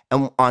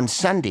 And on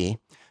Sunday,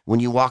 when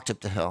you walked up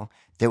the hill,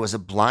 there was a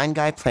blind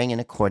guy playing an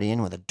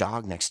accordion with a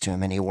dog next to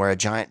him, and he wore a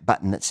giant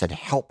button that said,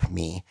 "Help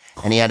me."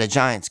 And he had a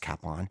Giants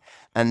cap on.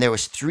 And there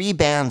was 3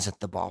 bands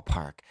at the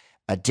ballpark.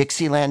 A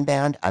Dixieland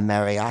band, a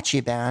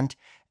mariachi band,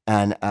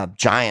 and a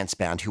Giants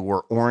band who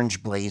wore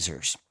orange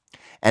blazers.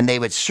 And they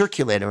would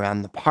circulate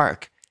around the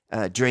park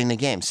during the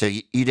game. So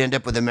you'd end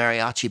up with a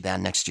mariachi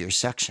band next to your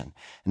section.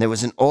 And there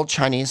was an old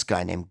Chinese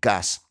guy named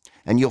Gus.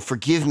 And you'll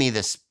forgive me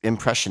this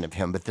impression of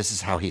him, but this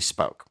is how he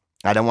spoke.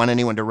 I don't want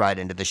anyone to write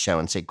into the show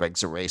and say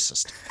Greg's a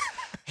racist.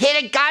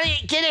 Hit it, got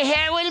it, get it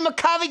here, Willie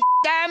McCovey,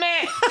 damn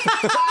it.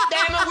 God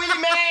damn it,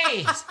 Willie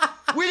Mays.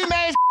 Willie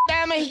Mays,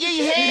 damn it, he get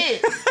you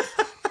hit.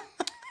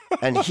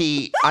 And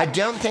he, I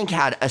don't think,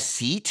 had a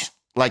seat.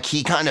 Like,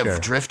 he kind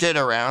of drifted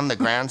around the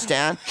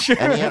grandstand.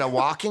 And he had a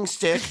walking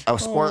stick, a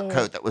sport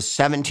coat that was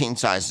 17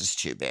 sizes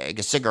too big,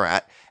 a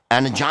cigarette,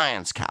 and a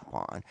Giants cap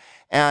on.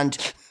 And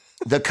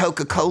the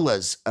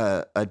Coca-Colas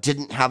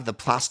didn't have the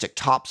plastic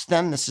tops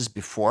then. This is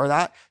before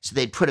that. So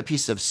they'd put a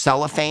piece of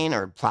cellophane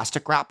or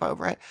plastic wrap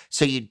over it.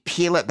 So you'd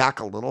peel it back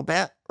a little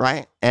bit,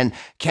 right? And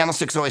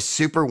Candlestick's always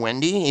super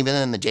windy, even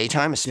in the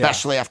daytime,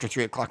 especially after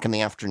 3 o'clock in the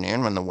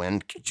afternoon when the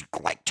wind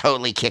like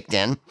totally kicked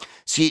in.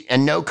 So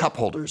and no cup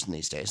holders in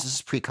these days. This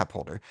is pre-cup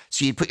holder.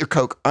 So you'd put your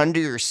Coke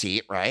under your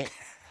seat, right?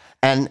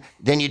 And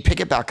then you'd pick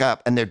it back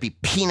up and there'd be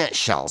peanut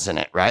shells in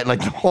it, right? Like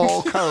the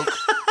whole Coke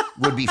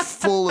would be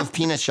full of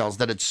peanut shells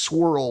that had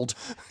swirled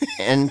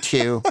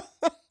into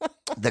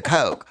the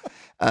Coke.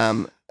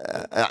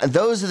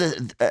 Those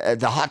are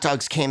the hot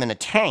dogs came in a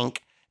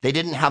tank. They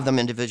didn't have them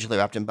individually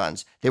wrapped in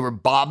buns. They were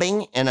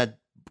bobbing in a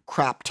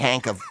crap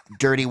tank of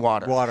dirty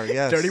water. Water,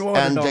 yes. Dirty water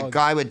And dogs. the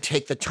guy would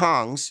take the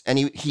tongs and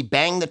he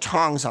banged the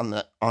tongs on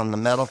the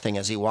metal thing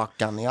as he walked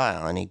down the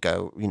aisle. And he'd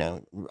go,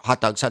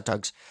 hot dogs, hot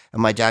dogs.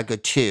 And my dad go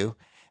 2.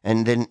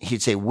 And then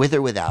he'd say with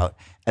or without.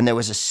 And there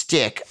was a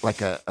stick,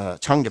 like a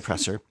tongue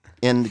depressor,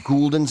 in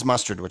Goulden's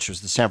mustard, which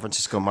was the San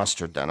Francisco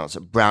mustard then. It was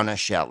a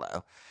brownish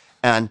yellow.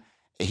 And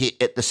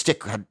the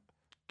stick had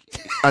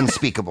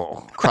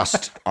unspeakable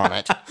crust on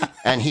it.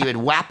 And he would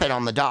whap it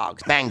on the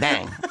dogs. Bang,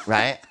 bang,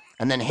 right?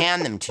 And then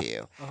hand them to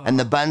you. And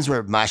the buns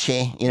were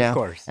mushy, Of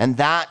course. And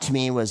that to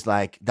me was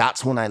like,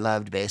 that's when I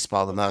loved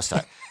baseball the most.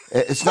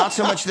 It's not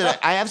so much that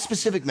I have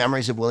specific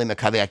memories of Willie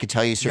McCovey. I could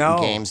tell you certain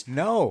games.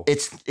 No.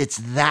 It's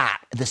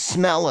that, the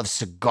smell of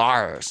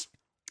cigars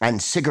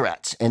and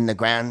cigarettes in the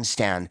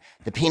grandstand,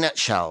 the peanut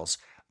shells,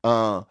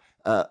 the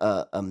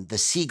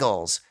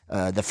seagulls,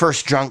 the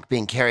first drunk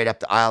being carried up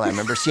the aisle. I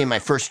remember seeing my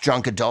first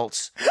drunk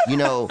adults,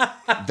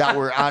 that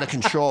were out of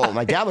control.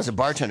 My dad was a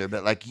bartender,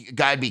 but like, a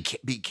guy'd be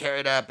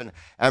carried up, and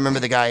I remember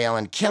the guy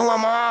yelling, "Kill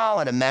them all"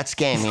 at a Mets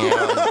game.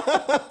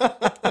 That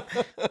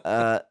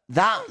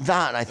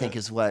I think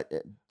is what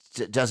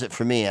does it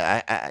for me.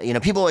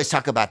 People always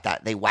talk about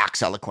that. They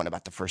wax eloquent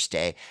about the first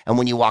day, and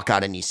when you walk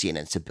out and you see it,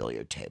 it's a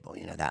billiard table.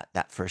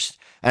 That first.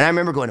 And I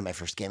remember going to my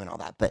first game and all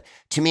that. But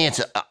to me,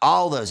 it's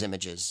all those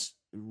images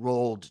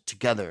rolled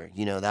together.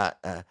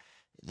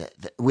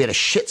 We had a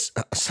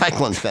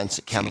cyclone fence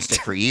at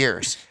Candlestick for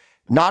years.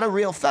 Not a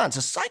real fence,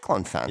 a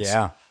cyclone fence.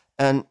 Yeah.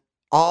 And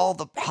all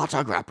the hot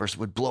dog wrappers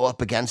would blow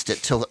up against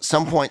it till at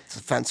some point the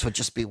fence would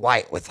just be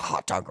white with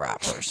hot dog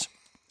wrappers.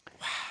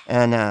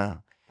 And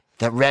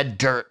the red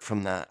dirt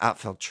from the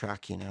outfield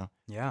track,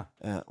 Yeah.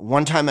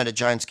 One time at a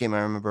Giants game,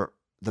 I remember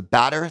the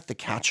batter, the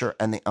catcher,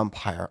 and the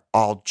umpire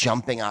all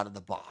jumping out of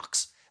the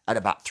box at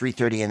about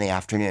 3:30 in the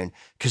afternoon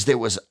because there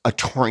was a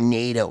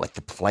tornado at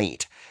the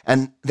plate.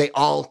 And they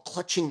all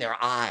clutching their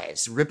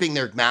eyes, ripping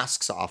their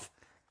masks off.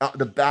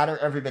 The batter,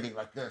 everybody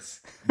like this.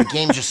 The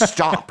game just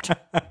stopped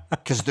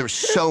because there's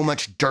so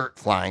much dirt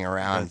flying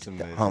around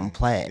the home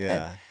plate.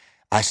 Yeah. And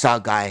I saw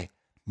a guy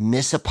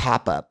miss a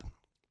pop-up.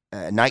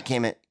 Night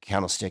game at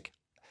Candlestick.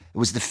 It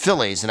was the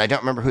Phillies, and I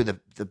don't remember who the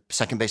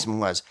second baseman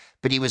was,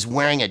 but he was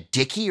wearing a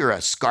dickie or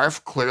a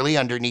scarf clearly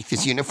underneath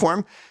his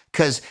uniform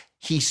because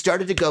he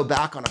started to go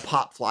back on a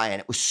pop fly,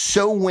 and it was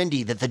so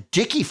windy that the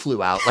dickie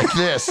flew out like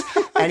this,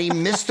 and he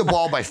missed the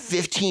ball by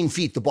 15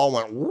 feet. The ball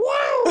went,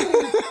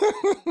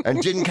 whoa,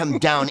 and didn't come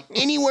down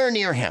anywhere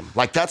near him.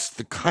 Like, that's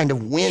the kind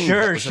of wind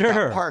that was at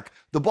that park.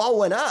 The ball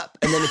went up,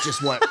 and then it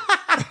just went.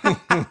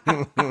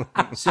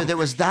 So there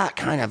was that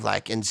kind of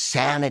like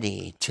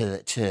insanity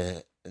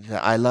to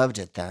I loved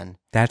it then.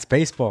 That's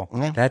baseball.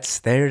 Yeah.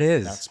 There it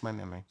is. That's my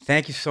memory.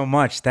 Thank you so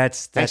much.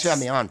 Thanks for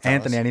having me on, fellas.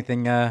 Anthony,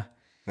 anything No,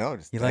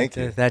 just you thank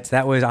like you.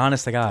 that was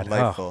honest to God.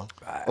 Delightful.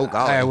 Oh,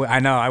 God. I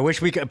know. I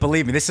wish we could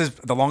believe me. This is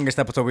the longest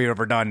episode we've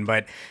ever done,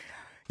 but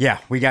Yeah,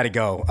 we got to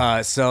go.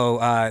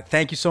 So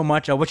thank you so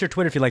much. What's your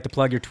Twitter if you'd like to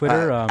plug your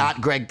Twitter?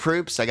 At Greg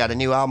Proops. I got a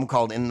new album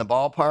called In the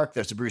Ballpark.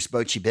 There's a Bruce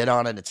Bochy bit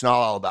on it. It's not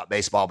all about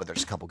baseball, but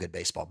there's a couple good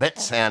baseball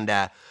bits. And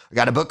I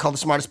got a book called The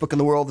Smartest Book in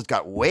the World. It's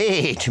got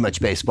way too much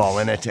baseball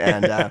in it.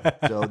 And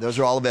so those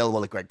are all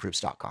available at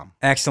gregproops.com.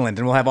 Excellent.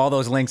 And we'll have all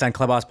those links on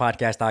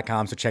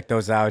clubhousepodcast.com. So check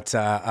those out.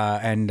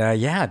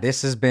 Yeah,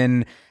 this has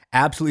been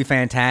absolutely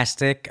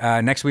fantastic.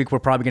 Next week, we're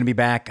probably going to be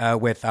back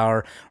with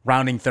our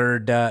Rounding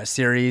Third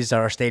series,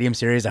 our stadium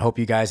series. I hope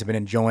you guys have been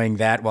enjoying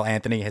that while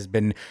Anthony has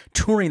been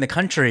touring the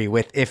country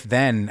with If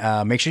Then.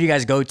 Make sure you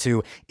guys go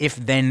to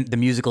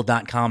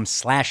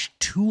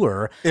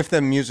ifthenthemusical.com/tour.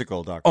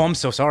 Ifthenmusical.com. Oh, I'm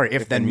so sorry.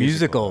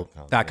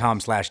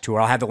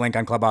 Ifthenmusical.com/tour. I'll have the link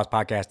on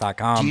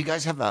clubhousepodcast.com. Do you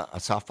guys have a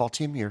softball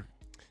team?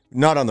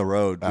 Not on the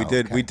road. Oh,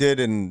 We did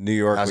in New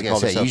York. I was We going to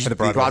called say, ourselves usually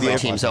the Broadway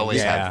teams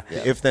always have.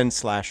 Yeah. If Then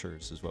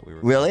Slashers is what we were.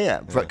 Really?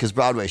 Yeah. Because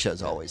Broadway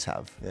shows always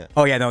have. Yeah.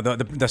 Oh yeah, no, the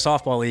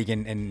softball league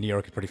in New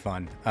York is pretty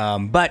fun.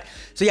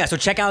 So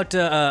check out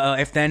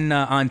If Then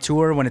on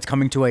tour when it's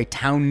coming to a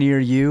town near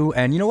you.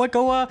 And you know what?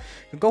 Go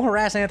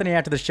harass Anthony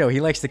after the show.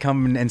 He likes to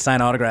come and sign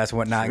autographs and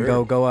whatnot. Sure.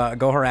 And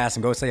go harass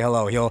him. Go say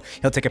hello. He'll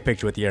take a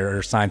picture with you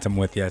or sign something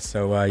with you.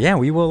 So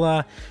we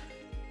will.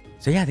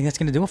 So I think that's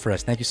gonna do it for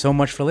us. Thank you so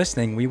much for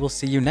listening. We will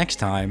see you next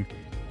time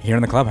here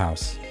in the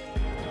Clubhouse.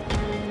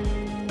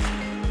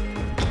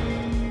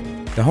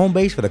 The home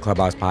base for the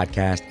Clubhouse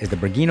podcast is the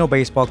Bergino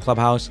Baseball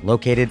Clubhouse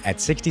located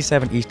at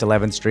 67 East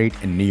 11th Street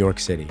in New York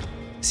City.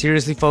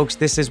 Seriously, folks,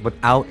 this is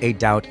without a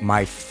doubt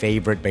my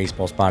favorite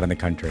baseball spot in the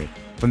country.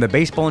 From the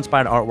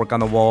baseball-inspired artwork on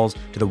the walls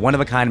to the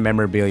one-of-a-kind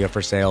memorabilia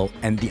for sale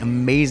and the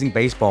amazing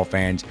baseball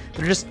fans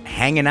that are just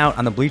hanging out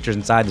on the bleachers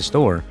inside the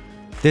store,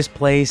 this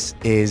place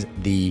is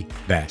the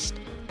best.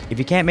 If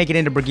you can't make it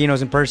into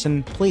Bergino's in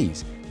person,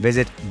 please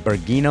visit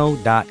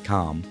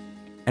Bergino.com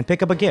and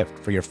pick up a gift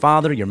for your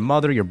father, your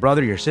mother, your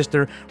brother, your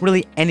sister,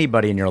 really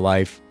anybody in your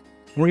life,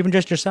 or even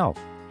just yourself.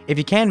 If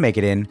you can make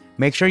it in,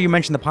 make sure you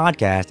mention the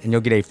podcast and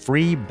you'll get a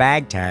free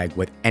bag tag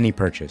with any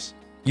purchase.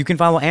 You can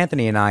follow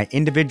Anthony and I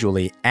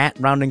individually at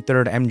Rounding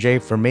Third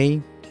MJ for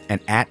me and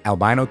at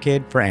Albino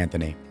Kid for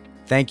Anthony.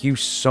 Thank you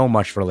so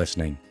much for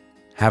listening.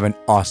 Have an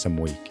awesome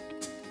week.